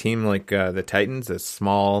expect a team like the Titans, a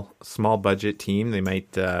small budget team. They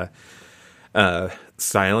might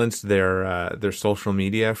silence their social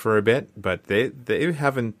media for a bit, but they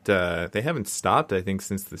haven't stopped. I think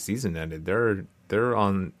since the season ended, they're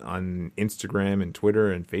on Instagram and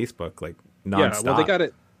Twitter and Facebook like nonstop. Yeah, well,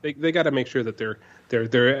 they got to make sure that they're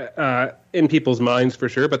in people's minds for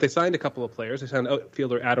sure. But they signed a couple of players. They signed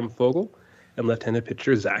outfielder Adam Fogel and left-handed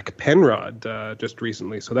pitcher Zach Penrod just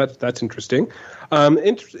recently. So that's interesting.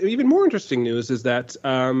 Even more interesting news is that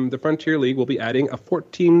the Frontier League will be adding a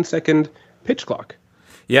 14-second pitch clock.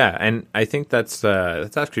 Yeah, and I think that's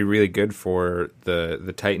actually really good for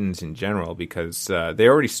the Titans in general because they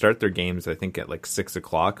already start their games, I think, at like 6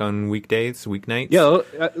 o'clock on weeknights. Yeah,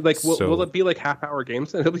 will it be like half-hour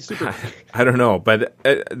games? Then it'll be super. I don't know, but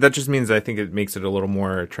that just means I think it makes it a little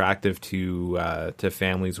more attractive to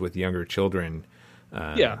families with younger children.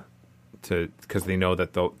 Because they know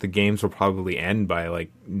that the games will probably end by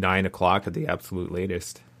like 9 o'clock at the absolute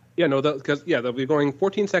latest. Yeah, no, because they'll be going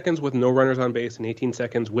 14 seconds with no runners on base and 18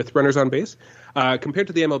 seconds with runners on base. Compared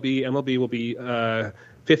to the MLB will be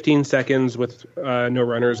 15 seconds with no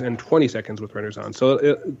runners and 20 seconds with runners on.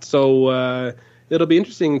 So it'll be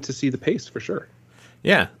interesting to see the pace for sure.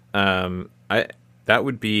 Yeah, I think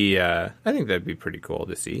that'd be pretty cool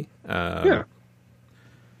to see. Yeah,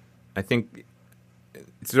 I think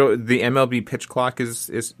so. The MLB pitch clock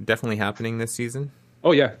is definitely happening this season.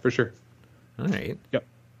 Oh yeah, for sure. All right. Yep.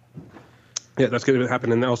 Yeah, that's going to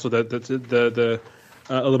happen, and also the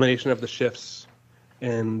elimination of the shifts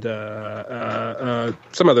and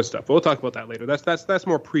some other stuff. We'll talk about that later. That's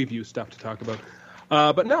more preview stuff to talk about.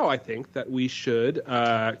 But now I think that we should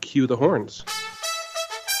cue the horns.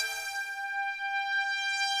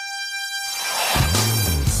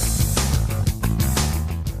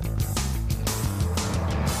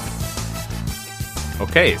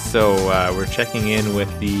 Okay, so we're checking in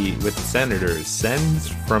with the Senators. Sends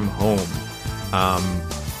from home.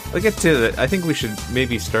 I'll get to that. I think we should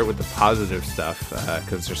maybe start with the positive stuff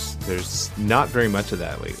because there's not very much of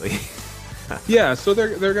that lately. Yeah, so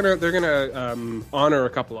they're gonna honor a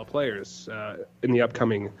couple of players in the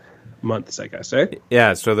upcoming months, I guess. Eh?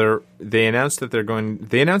 Yeah, so they announced that they're going.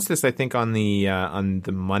 They announced this, I think, on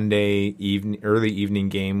the Monday early evening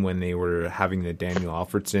game when they were having the Daniel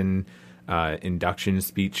Alfredsson induction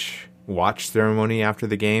speech watch ceremony after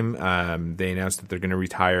the game. They announced that they're going to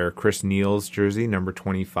retire Chris Neal's jersey, number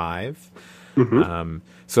 25. Mm-hmm.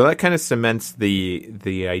 So that kind of cements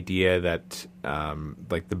the idea that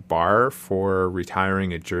like the bar for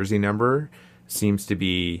retiring a jersey number seems to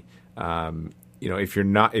be if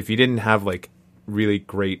you didn't have like really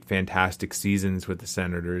great fantastic seasons with the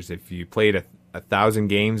Senators, if you played 1,000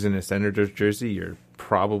 games in a Senators jersey, you're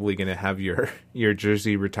probably going to have your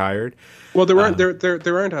jersey retired. Well, there aren't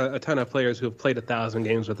a ton of players who have played 1,000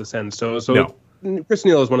 games with the Sens, so no. Chris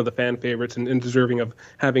Neal is one of the fan favorites and deserving of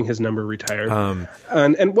having his number retired.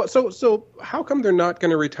 And what? So how come they're not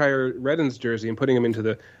going to retire Redden's jersey and putting him into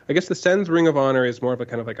the? I guess the Sens Ring of Honor is more of a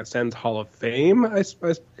kind of like a Sens Hall of Fame. I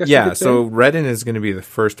guess. Yeah. So Redden is going to be the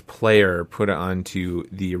first player put onto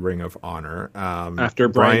the Ring of Honor after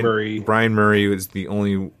Brian Murray. Brian Murray was the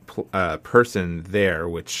only person there,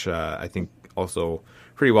 which I think also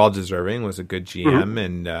pretty well deserving. Was a good GM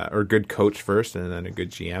and or good coach first, and then a good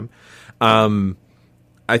GM.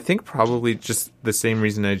 I think probably just the same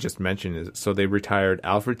reason I just mentioned is so they retired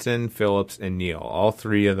Alfredson, Phillips, and Neal. All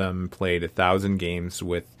three of them played 1,000 games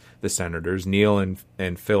with the Senators. Neal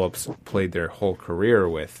and Phillips played their whole career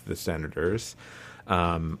with the Senators.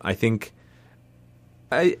 I think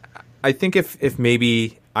if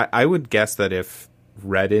maybe I would guess that if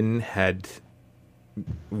Redden had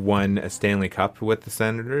won a Stanley Cup with the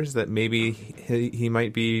Senators, that maybe he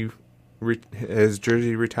might be his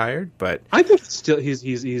jersey retired. But I think still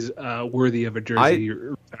he's worthy of a jersey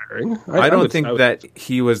retiring. I don't think that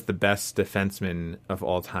he was the best defenseman of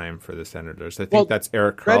all time for the Senators. I think that's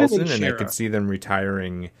Erik Karlsson, and I could see them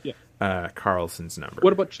retiring Karlsson's number.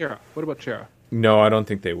 What about Chera? No, I don't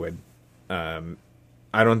think they would.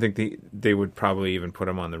 I don't think they would probably even put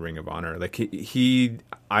him on the Ring of Honor. Like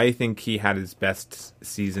I think he had his best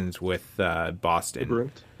seasons with Boston.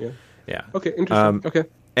 Bruins, yeah. Okay, interesting. Okay.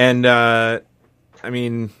 And I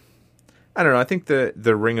mean, I don't know. I think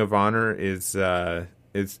the Ring of Honor is well,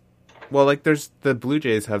 like there's the Blue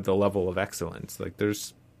Jays have the level of excellence. Like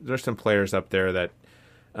there's some players up there that,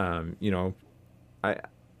 you know, I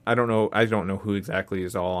don't know who exactly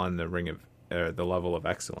is all on the ring of the level of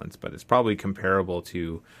excellence, but it's probably comparable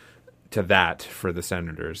to that for the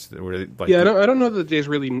Senators. Like, I don't know that the Jays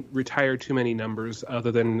really retired too many numbers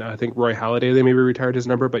other than I think Roy Halladay. They maybe retired his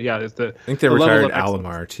number, but I think they retired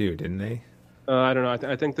Alomar too, didn't they? I don't know.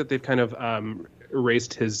 I think that they've kind of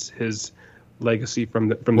erased his legacy from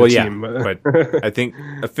the team. But I think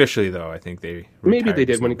officially though, I think they maybe they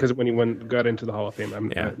did when he got into the Hall of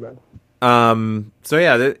Fame. So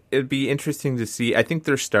it'd be interesting to see. I think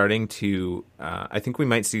they're starting to. I think we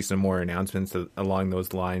might see some more announcements along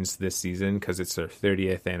those lines this season because it's their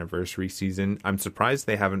 30th anniversary season. I'm surprised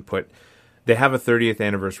they haven't put. They have a 30th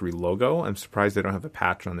anniversary logo. I'm surprised they don't have a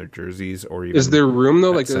patch on their jerseys or even. Is there room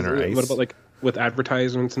though? Like, what about like with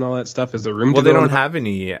advertisements and all that stuff? Is there room? Well, they don't have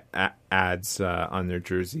any ads on their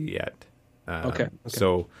jersey yet. Okay.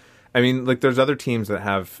 So. I mean, like, there's other teams that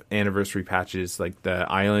have anniversary patches. Like, the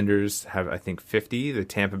Islanders have, I think, 50. The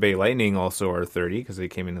Tampa Bay Lightning also are 30 because they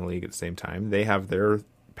came in the league at the same time. They have their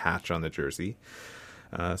patch on the jersey.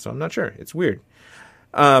 So I'm not sure. It's weird.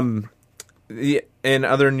 In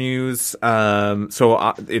other news,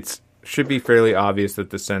 it should be fairly obvious that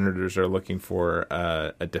the Senators are looking for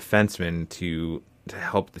a defenseman to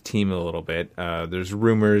help the team a little bit. There's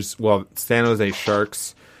rumors. Well, San Jose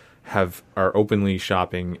Sharks are openly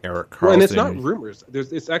shopping Erik Karlsson. Well, and it's not rumors.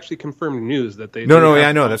 It's actually confirmed news that they. I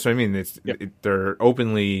know. That's what I mean. They're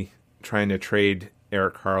openly trying to trade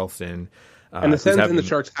Erik Karlsson. And the Sens and the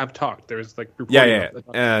Sharks have talked. There's like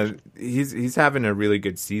he's having a really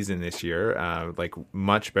good season this year. Like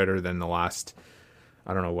much better than the last.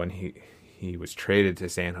 I don't know when he was traded to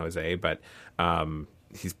San Jose, but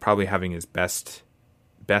he's probably having his best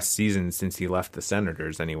season since he left the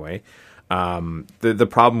Senators. Anyway. The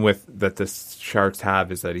problem that the Sharks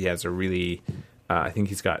have is that he has a really, I think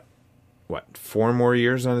he's got 4 more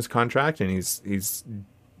years on his contract, and he's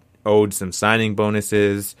owed some signing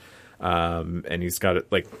bonuses, and he's got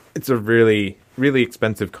it's a really really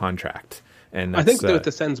expensive contract. And I think that with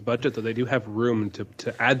the Sens budget, though, they do have room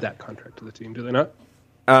to add that contract to the team, do they not?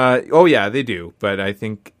 They do, but I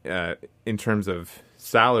think in terms of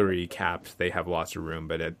salary cap, they have lots of room.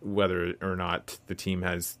 But whether or not the team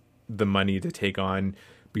has the money to take on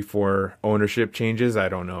before ownership changes, I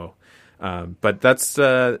don't know. But that's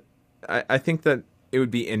I think that it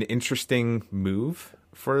would be an interesting move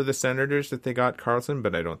for the Senators that they got Karlsson,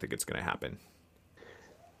 but I don't think it's going to happen.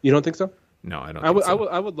 You don't think so? No, I don't.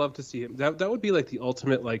 I would love to see him. That would be like the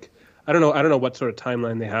ultimate. Like I don't know what sort of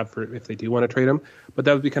timeline they have for if they do want to trade him, but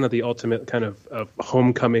that would be kind of the ultimate kind of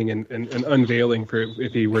homecoming and unveiling for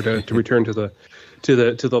if he were to return to the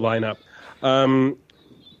lineup.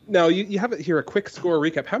 Now you have it here, a quick score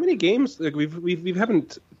recap. How many games? Like we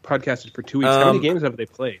haven't podcasted for 2 weeks. How many games have they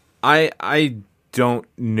played? I don't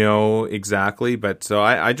know exactly, but so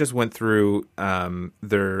I just went through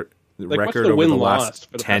their record over the last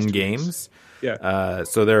 10 games. Yeah.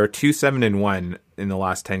 So there are 2-7-1 in the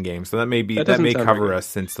last 10 games. So that may cover us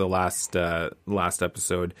since the last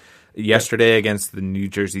episode. Yesterday against the New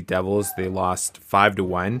Jersey Devils, they lost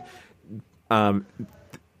 5-1.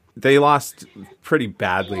 they lost pretty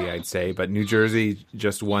badly, I'd say, but New Jersey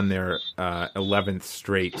just won their 11th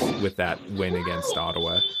straight with that win against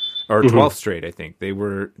Ottawa, or 12th straight, I think.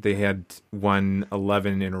 They had won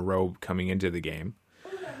 11 in a row coming into the game.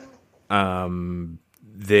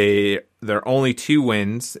 Their only 2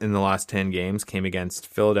 wins in the last 10 games came against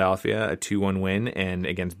Philadelphia, a 2-1 win, and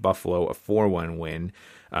against Buffalo, a 4-1 win.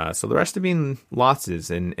 So the rest have been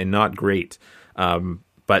losses and not great.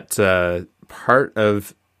 But part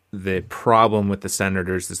of the problem with the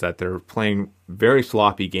Senators is that they're playing very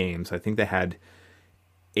sloppy games. I think they had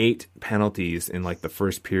 8 penalties in like the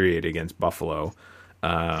first period against Buffalo.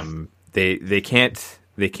 They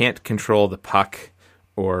can't control the puck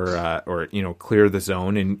or clear the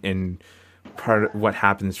zone, and part of what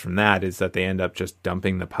happens from that is that they end up just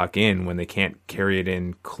dumping the puck in when they can't carry it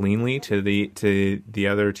in cleanly to the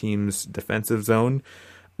other team's defensive zone.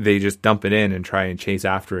 They just dump it in and try and chase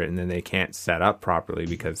after it, and then they can't set up properly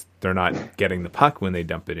because they're not getting the puck when they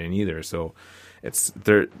dump it in either. So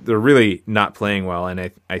they're really not playing well,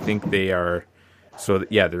 and I think they are. So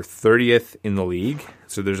yeah, they're 30th in the league.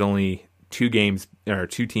 So there's only 2 teams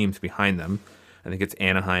behind them. I think it's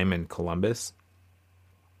Anaheim and Columbus,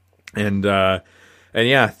 and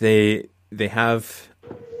yeah, they have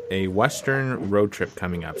a Western road trip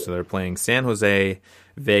coming up. So they're playing San Jose,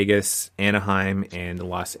 Vegas, Anaheim, and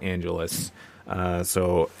Los Angeles.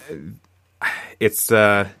 So it's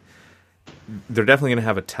they're definitely going to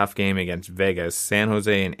have a tough game against Vegas. San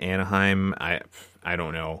Jose and Anaheim, I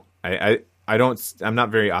don't know. I'm not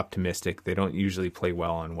very optimistic. They don't usually play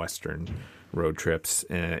well on Western road trips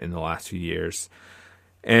in the last few years.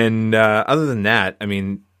 And other than that, I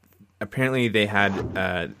mean, apparently they had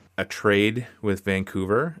a trade with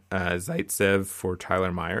Vancouver, Zaitsev for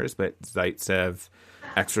Tyler Myers, but Zaitsev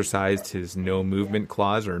exercised his no movement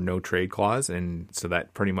clause or no trade clause, and so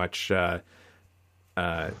that pretty much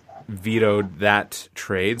vetoed that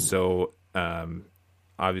trade. So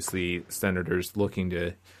obviously Senators looking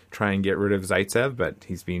to try and get rid of Zaitsev, but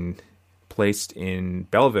he's been placed in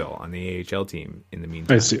Belleville on the AHL team in the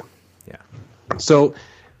meantime. I see. Yeah. So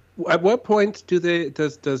at what point does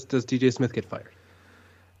DJ Smith get fired?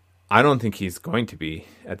 I don't think he's going to be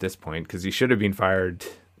at this point because he should have been fired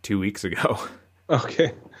 2 weeks ago.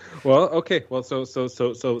 Okay. Well, so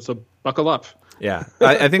buckle up. Yeah.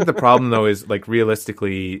 I think the problem though is like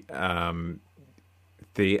realistically, I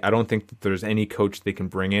don't think that there's any coach they can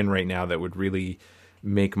bring in right now that would really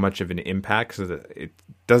make much of an impact, so that it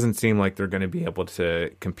doesn't seem like they're going to be able to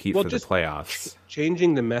compete for the playoffs.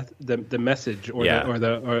 Changing the message or it's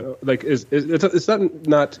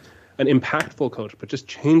not an impactful coach, but just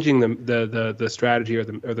changing the strategy or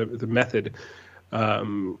the method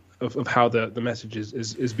of how the message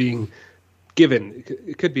is being given.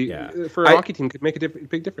 It could be for a hockey team could make a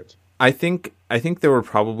big difference. I think they were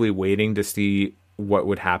probably waiting to see what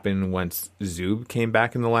would happen once Zub came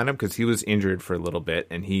back in the lineup because he was injured for a little bit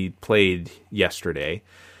and he played yesterday.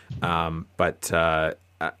 But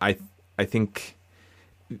I think,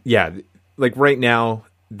 like right now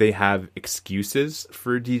they have excuses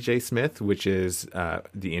for DJ Smith, which is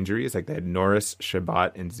the injuries. Like they had Norris,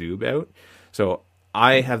 Shabbat, and Zub out. So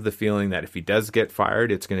I have the feeling that if he does get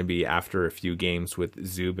fired, it's going to be after a few games with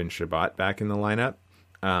Zub and Shabbat back in the lineup.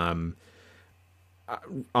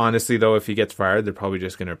 Honestly, though, if he gets fired, they're probably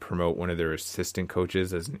just going to promote one of their assistant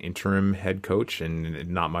coaches as an interim head coach, and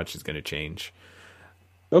not much is going to change.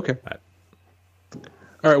 Okay.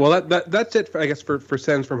 All right. Well, that's it, I guess, for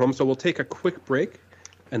Sends from Home. So we'll take a quick break,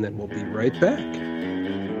 and then we'll be right back.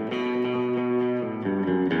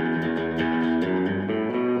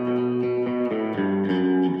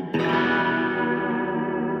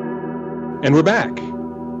 And we're back.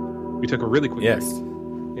 We took a really quick break.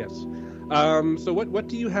 Yes. So what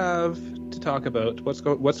do you have to talk about?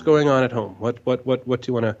 What's going on at home? What do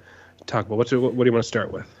you want to talk about? What do you want to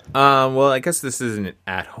start with? Well, I guess this isn't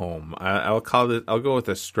at home. I'll go with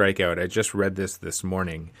a strikeout. I just read this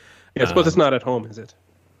morning. Yeah, I suppose it's not at home, is it?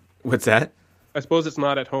 What's that? I suppose it's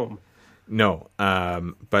not at home. No.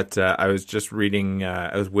 But I was just reading.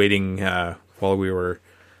 I was waiting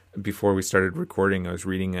before we started recording. I was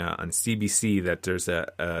reading on CBC that there's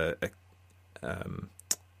a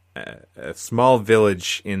small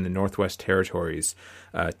village in the Northwest Territories,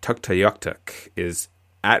 Tuktoyaktuk, is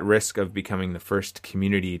at risk of becoming the first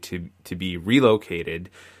community to be relocated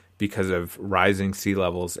because of rising sea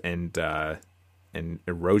levels and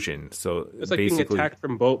erosion. So it's like being attacked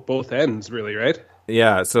from both ends, really, right?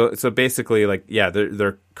 Yeah. So basically, like,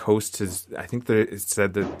 their coast is. I think it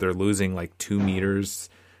said that they're losing like 2 meters.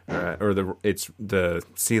 The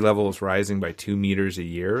sea level is rising by 2 meters a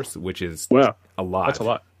year, which is a lot. That's a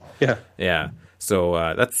lot. Yeah. So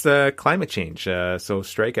that's climate change. So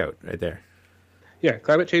strikeout right there. Yeah,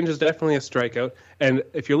 climate change is definitely a strikeout. And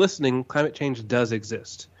if you're listening, climate change does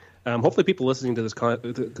exist. Hopefully, people listening to this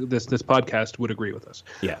podcast would agree with us.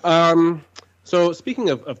 Yeah. So speaking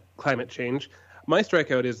of climate change, my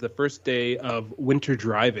strikeout is the first day of winter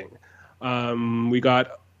driving. We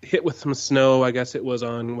got hit with some snow. I guess it was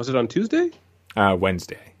on Tuesday?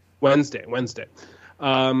 Wednesday. Wednesday.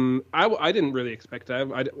 I didn't really expect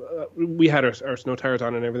that. We had our snow tires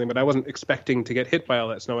on and everything, but I wasn't expecting to get hit by all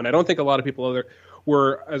that snow. And I don't think a lot of people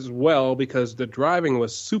were as well, because the driving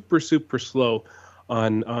was super, super slow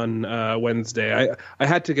on Wednesday. I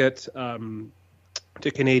had to get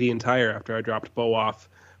to Canadian Tire after I dropped Bo off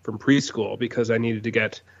from preschool because I needed to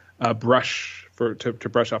get a brush to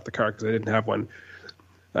brush off the car because I didn't have one.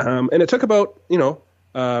 And it took about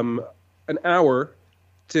an hour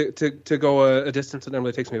to go a distance that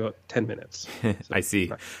normally takes me about 10 minutes. So, I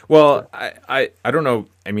see. Well, I don't know.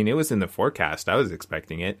 I mean, it was in the forecast. I was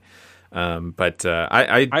expecting it. But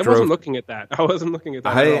I wasn't looking at that. I wasn't looking at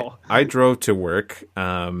that at all. I drove to work.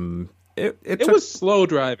 It was slow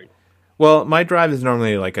driving. Well, my drive is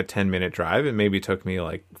normally like a 10-minute drive. It maybe took me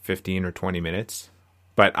like 15 or 20 minutes.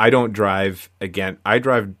 But I don't drive again. I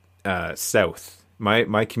drive south.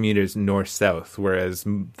 My commute is north-south, whereas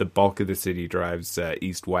the bulk of the city drives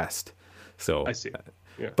east-west. So I see.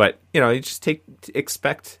 Yeah. But you just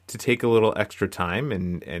expect to take a little extra time,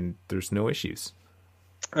 and there's no issues.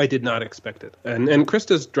 I did not expect it, and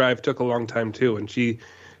Krista's drive took a long time too, and she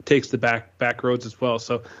takes the back roads as well.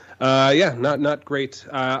 So not great.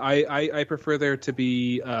 I prefer there to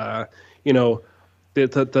be the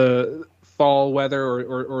fall weather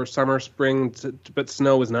or summer, spring, but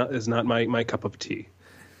snow is not my cup of tea.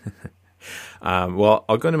 Well,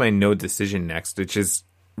 I'll go to my no decision next, which is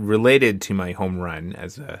related to my home run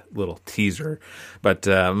as a little teaser. But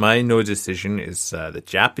my no decision is the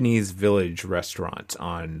Japanese Village restaurant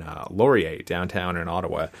on Laurier, downtown in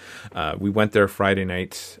Ottawa. We went there Friday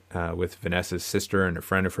night with Vanessa's sister and a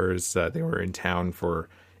friend of hers. They were in town for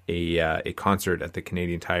a concert at the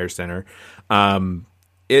Canadian Tire Center.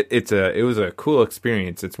 It was a cool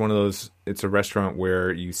experience. It's one of those. It's a restaurant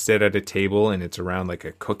where you sit at a table and it's around like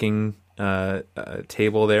a cooking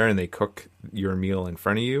table there, and they cook your meal in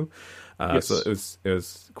front of you. Yes. So it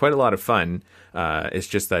was quite a lot of fun. It's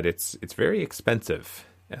just that it's very expensive.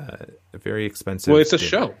 Very expensive. Well, it's a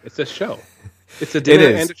show. It's a show. It's a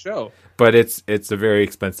dinner and a show. But it's a very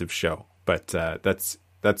expensive show. But that's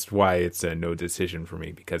why it's a no decision for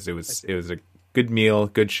me, because it was a good meal,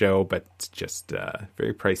 good show, but just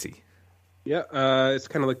very pricey. Yeah, it's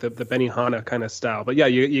kind of like the Benihana kind of style. But yeah,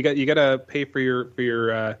 you got to pay for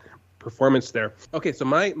your performance there. Okay, so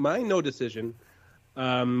my no decision,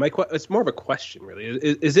 it's more of a question really.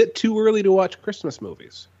 Is it too early to watch Christmas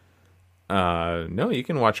movies? No, you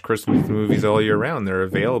can watch Christmas movies all year round. They're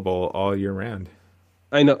available all year round.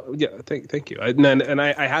 I know. Yeah, thank you. And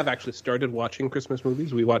I have actually started watching Christmas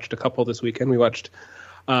movies. We watched a couple this weekend. We watched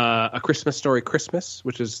A Christmas Story Christmas,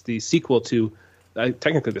 which is the sequel to,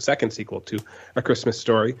 technically the second sequel to A Christmas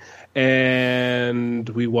Story. And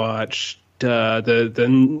we watched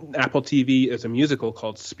the Apple TV as a musical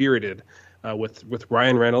called Spirited, with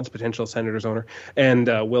Ryan Reynolds, potential Senators owner, and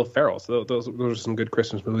Will Ferrell. So those are some good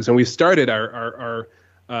Christmas movies. And we started our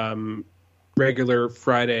regular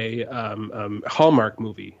Friday Hallmark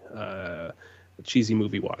movie, cheesy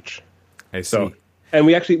movie watch. I see. So, and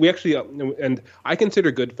we actually, and I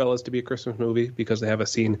consider Goodfellas to be a Christmas movie because they have a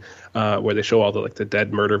scene where they show all the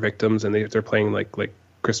dead murder victims, and they're playing like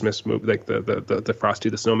Christmas movie, like the Frosty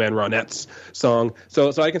the Snowman Ronettes song.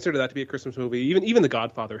 So I consider that to be a Christmas movie. Even The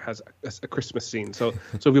Godfather has a Christmas scene. So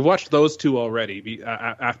we've watched those two already.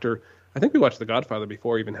 After, I think we watched The Godfather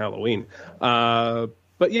before even Halloween.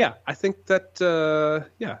 But yeah, I think that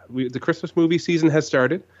the Christmas movie season has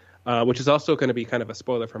started. Which is also going to be kind of a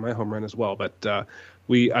spoiler for my home run as well. But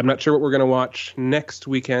I'm not sure what we're going to watch next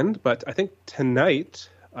weekend. But I think tonight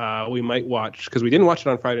we might watch, because we didn't watch it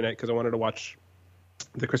on Friday night because I wanted to watch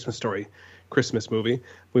the Christmas Story Christmas movie.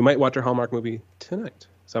 We might watch our Hallmark movie tonight.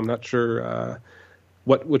 So I'm not sure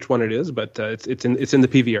which one it is, but it's in the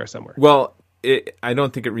PVR somewhere. Well, I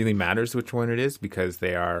don't think it really matters which one it is, because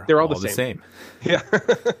they're all the same. Yeah,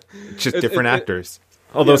 just different actors.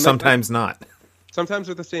 Although sometimes not. Sometimes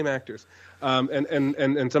they're the same actors, and there's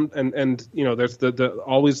the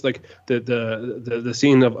always like the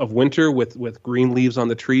scene of winter with green leaves on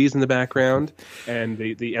the trees in the background, and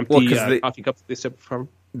the empty coffee cups they sip from.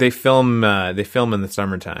 They film in the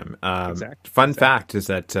summertime. Fun fact is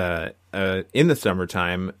that in the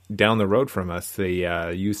summertime, down the road from us,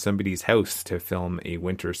 they use somebody's house to film a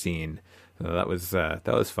winter scene. So that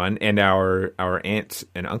was fun. And our aunt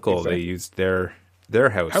and uncle, they used their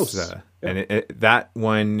house. That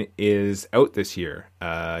one is out this year.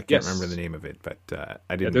 I can't remember the name of it, but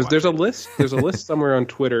I didn't. There's a list. There's a list somewhere on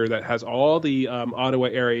Twitter that has all the Ottawa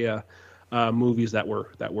area movies that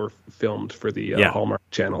were filmed for the Hallmark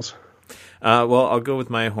channels. Well, I'll go with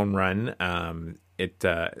my home run.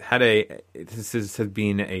 This has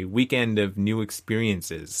been a weekend of new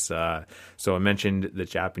experiences. So I mentioned the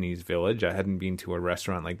Japanese Village. I hadn't been to a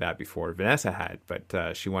restaurant like that before. Vanessa had,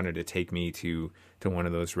 but she wanted to take me to one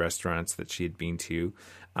of those restaurants that she had been to.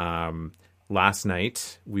 Last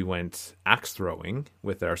night we went axe throwing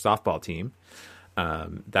with our softball team.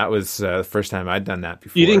 That was the first time I'd done that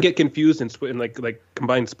before. You didn't get confused in like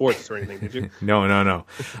combined sports or anything, did you? No.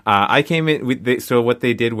 I came in. So what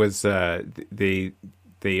they did was they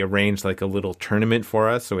arranged like a little tournament for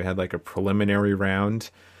us. So we had like a preliminary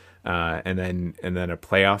round, and then a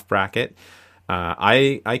playoff bracket.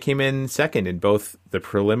 I came in second in both the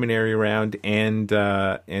preliminary round and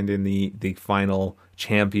in the final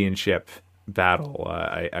championship battle.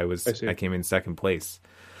 I came in second place.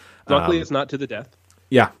 Luckily, it's not to the death.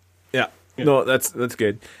 Yeah. No, that's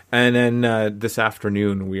good. And then this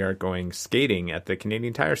afternoon we are going skating at the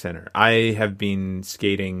Canadian Tire Center. I have been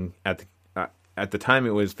skating at the time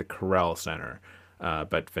it was the Corral Center,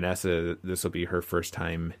 but Vanessa, this will be her first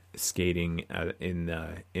time skating in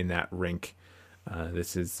that rink.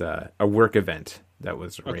 This is a work event that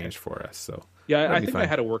was arranged for us. So yeah, I think I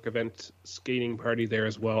had a work event skating party there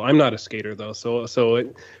as well. I'm not a skater though,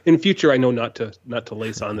 so in future I know not to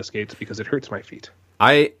lace on the skates because it hurts my feet.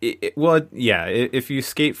 If you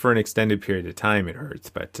skate for an extended period of time, it hurts.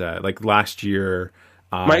 But like last year,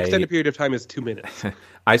 my extended period of time is 2 minutes.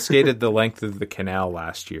 I skated the length of the canal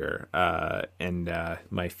last year, and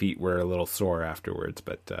my feet were a little sore afterwards.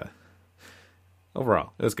 But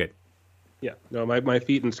overall, it was good. Yeah, no, my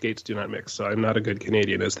feet and skates do not mix, so I'm not a good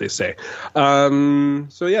Canadian, as they say. I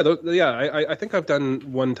think I've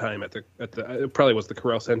done one time at the it probably was the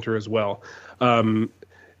Corral Center as well.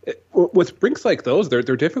 With rinks like those, they're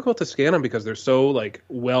difficult to skate on because they're so like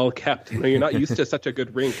well kept. You're not used to such a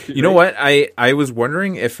good rink. Right? You know what? I was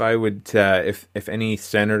wondering if I would if any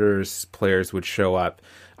Senators players would show up.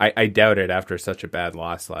 I doubt it after such a bad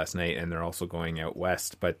loss last night, and they're also going out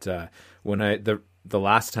west. But when the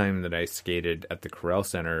last time that I skated at the Corral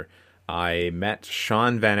Center, I met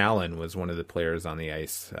Sean Van Allen was one of the players on the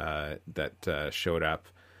ice that showed up.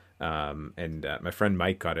 And my friend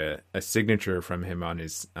Mike got a signature from him on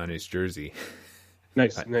his jersey.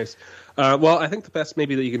 Nice. Well, I think the best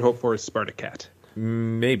maybe that you can hope for is Spartacat.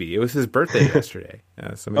 Maybe. It was his birthday yesterday,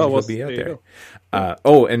 so maybe he'll be out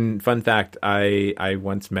there. And fun fact, I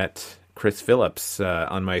once met Chris Phillips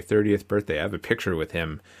on my 30th birthday. I have a picture with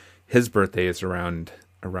him. His birthday is around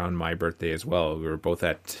my birthday as well. We were both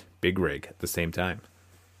at Big Rig at the same time.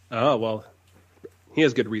 Oh, well, he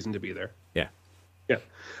has good reason to be there. Yeah.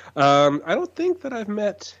 I don't think that I've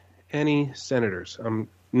met any Senators.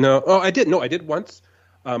 No. Oh, I did. No, I did once.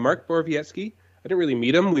 Mark Borowiecki. I didn't really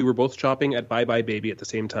meet him. We were both shopping at Bye Bye Baby at the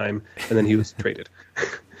same time, and then he was traded.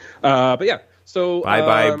 But yeah, so Bye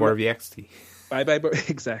Bye Borowiecki. Bye Bye,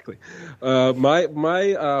 exactly.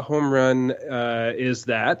 My home run is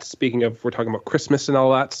that. Speaking of, we're talking about Christmas and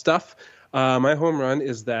all that stuff. My home run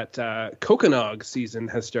is that Coconog season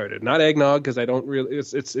has started. Not eggnog because I don't really.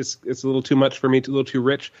 It's a little too much for me. A little too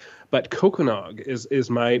rich. But Coconog is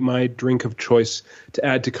my drink of choice to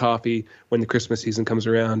add to coffee when the Christmas season comes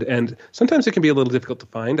around. And sometimes it can be a little difficult to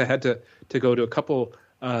find. I had to go to a couple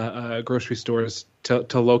grocery stores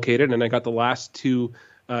to locate it, and I got the last two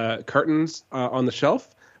cartons on the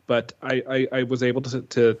shelf. But I was able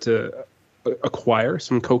to acquire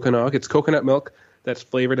some Coconog. It's coconut milk that's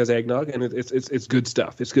flavored as eggnog, and it's good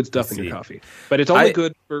stuff. It's good stuff in your coffee. But it's only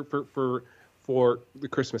good for the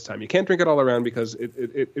Christmas time. You can't drink it all around because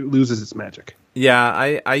it loses its magic.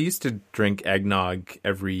 Yeah, I used to drink eggnog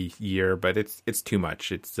every year, but it's too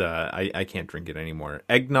much. It's I can't drink it anymore.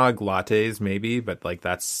 Eggnog lattes maybe, but like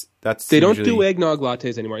that's they don't do eggnog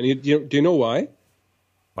lattes anymore. And do you know why?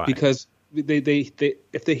 Why? Because they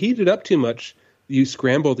if they heat it up too much, you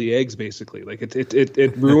scramble the eggs basically. Like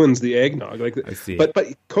it ruins the eggnog. Like I see. But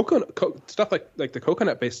stuff like the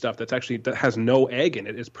coconut based stuff that has no egg in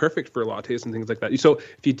it is perfect for lattes and things like that. So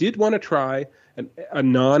if you did want to try a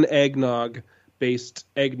non eggnog based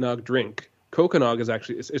eggnog drink, Coconog is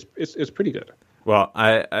actually it's pretty good. Well,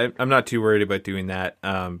 I'm not too worried about doing that.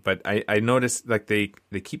 But I noticed like they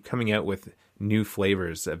keep coming out with new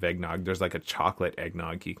flavors of eggnog. There's like a chocolate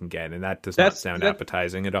eggnog you can get, and that does not sound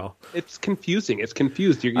appetizing at all. It's confusing. It's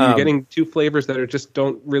confused. You're getting two flavors that are just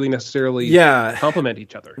don't really necessarily complement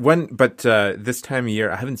each other. This time of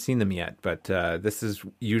year, I haven't seen them yet, but this is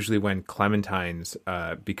usually when clementines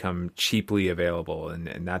become cheaply available,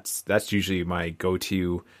 and that's usually my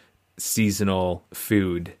go-to seasonal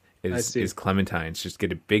food is clementines. Just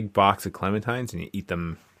get a big box of clementines and you eat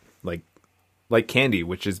them like candy,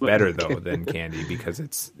 which is better though than candy because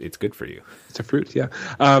it's good for you. It's a fruit, yeah.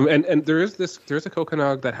 And there's a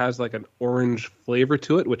coconog that has like an orange flavor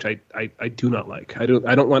to it, which I do not like. I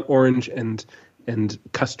don't want orange and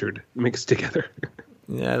custard mixed together.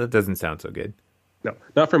 Yeah, that doesn't sound so good. No,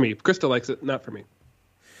 not for me. Krista likes it, not for me.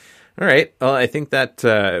 All right. Well, I think that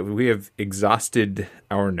we have exhausted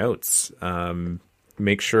our notes.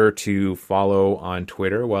 Make sure to follow on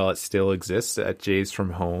Twitter while it still exists at Jays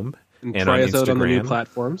from Home. And try us out on the new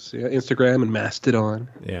platforms, Instagram and Mastodon.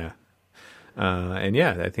 Yeah,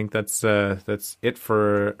 I think that's it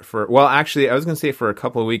for. Well, actually, I was going to say for a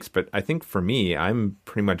couple of weeks, but I think for me, I'm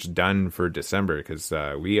pretty much done for December because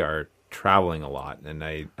we are traveling a lot, and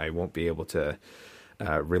I won't be able to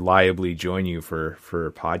reliably join you for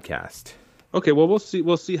a podcast. Okay, well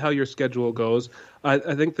we'll see how your schedule goes.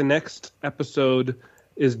 I think the next episode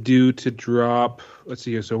is due to drop. Let's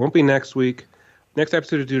see here, so it won't be next week. Next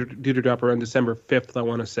episode is due to drop around December 5th, I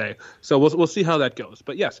want to say. So we'll see how that goes.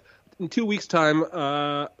 But yes, in 2 weeks' time,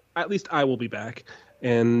 at least I will be back.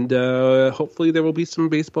 And hopefully there will be some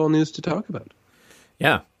baseball news to talk about.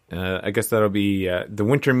 Yeah. I guess that'll be the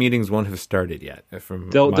winter meetings won't have started yet, from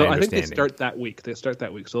my understanding. I think they start that week.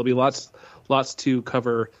 So there'll be lots to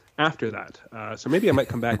cover after that. So maybe I might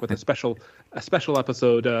come back with a special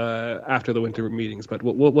episode after the winter meetings, but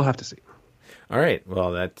we'll have to see. All right.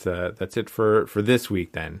 Well, that's it for this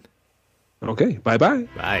week then. Okay. Bye-bye.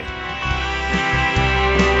 Bye.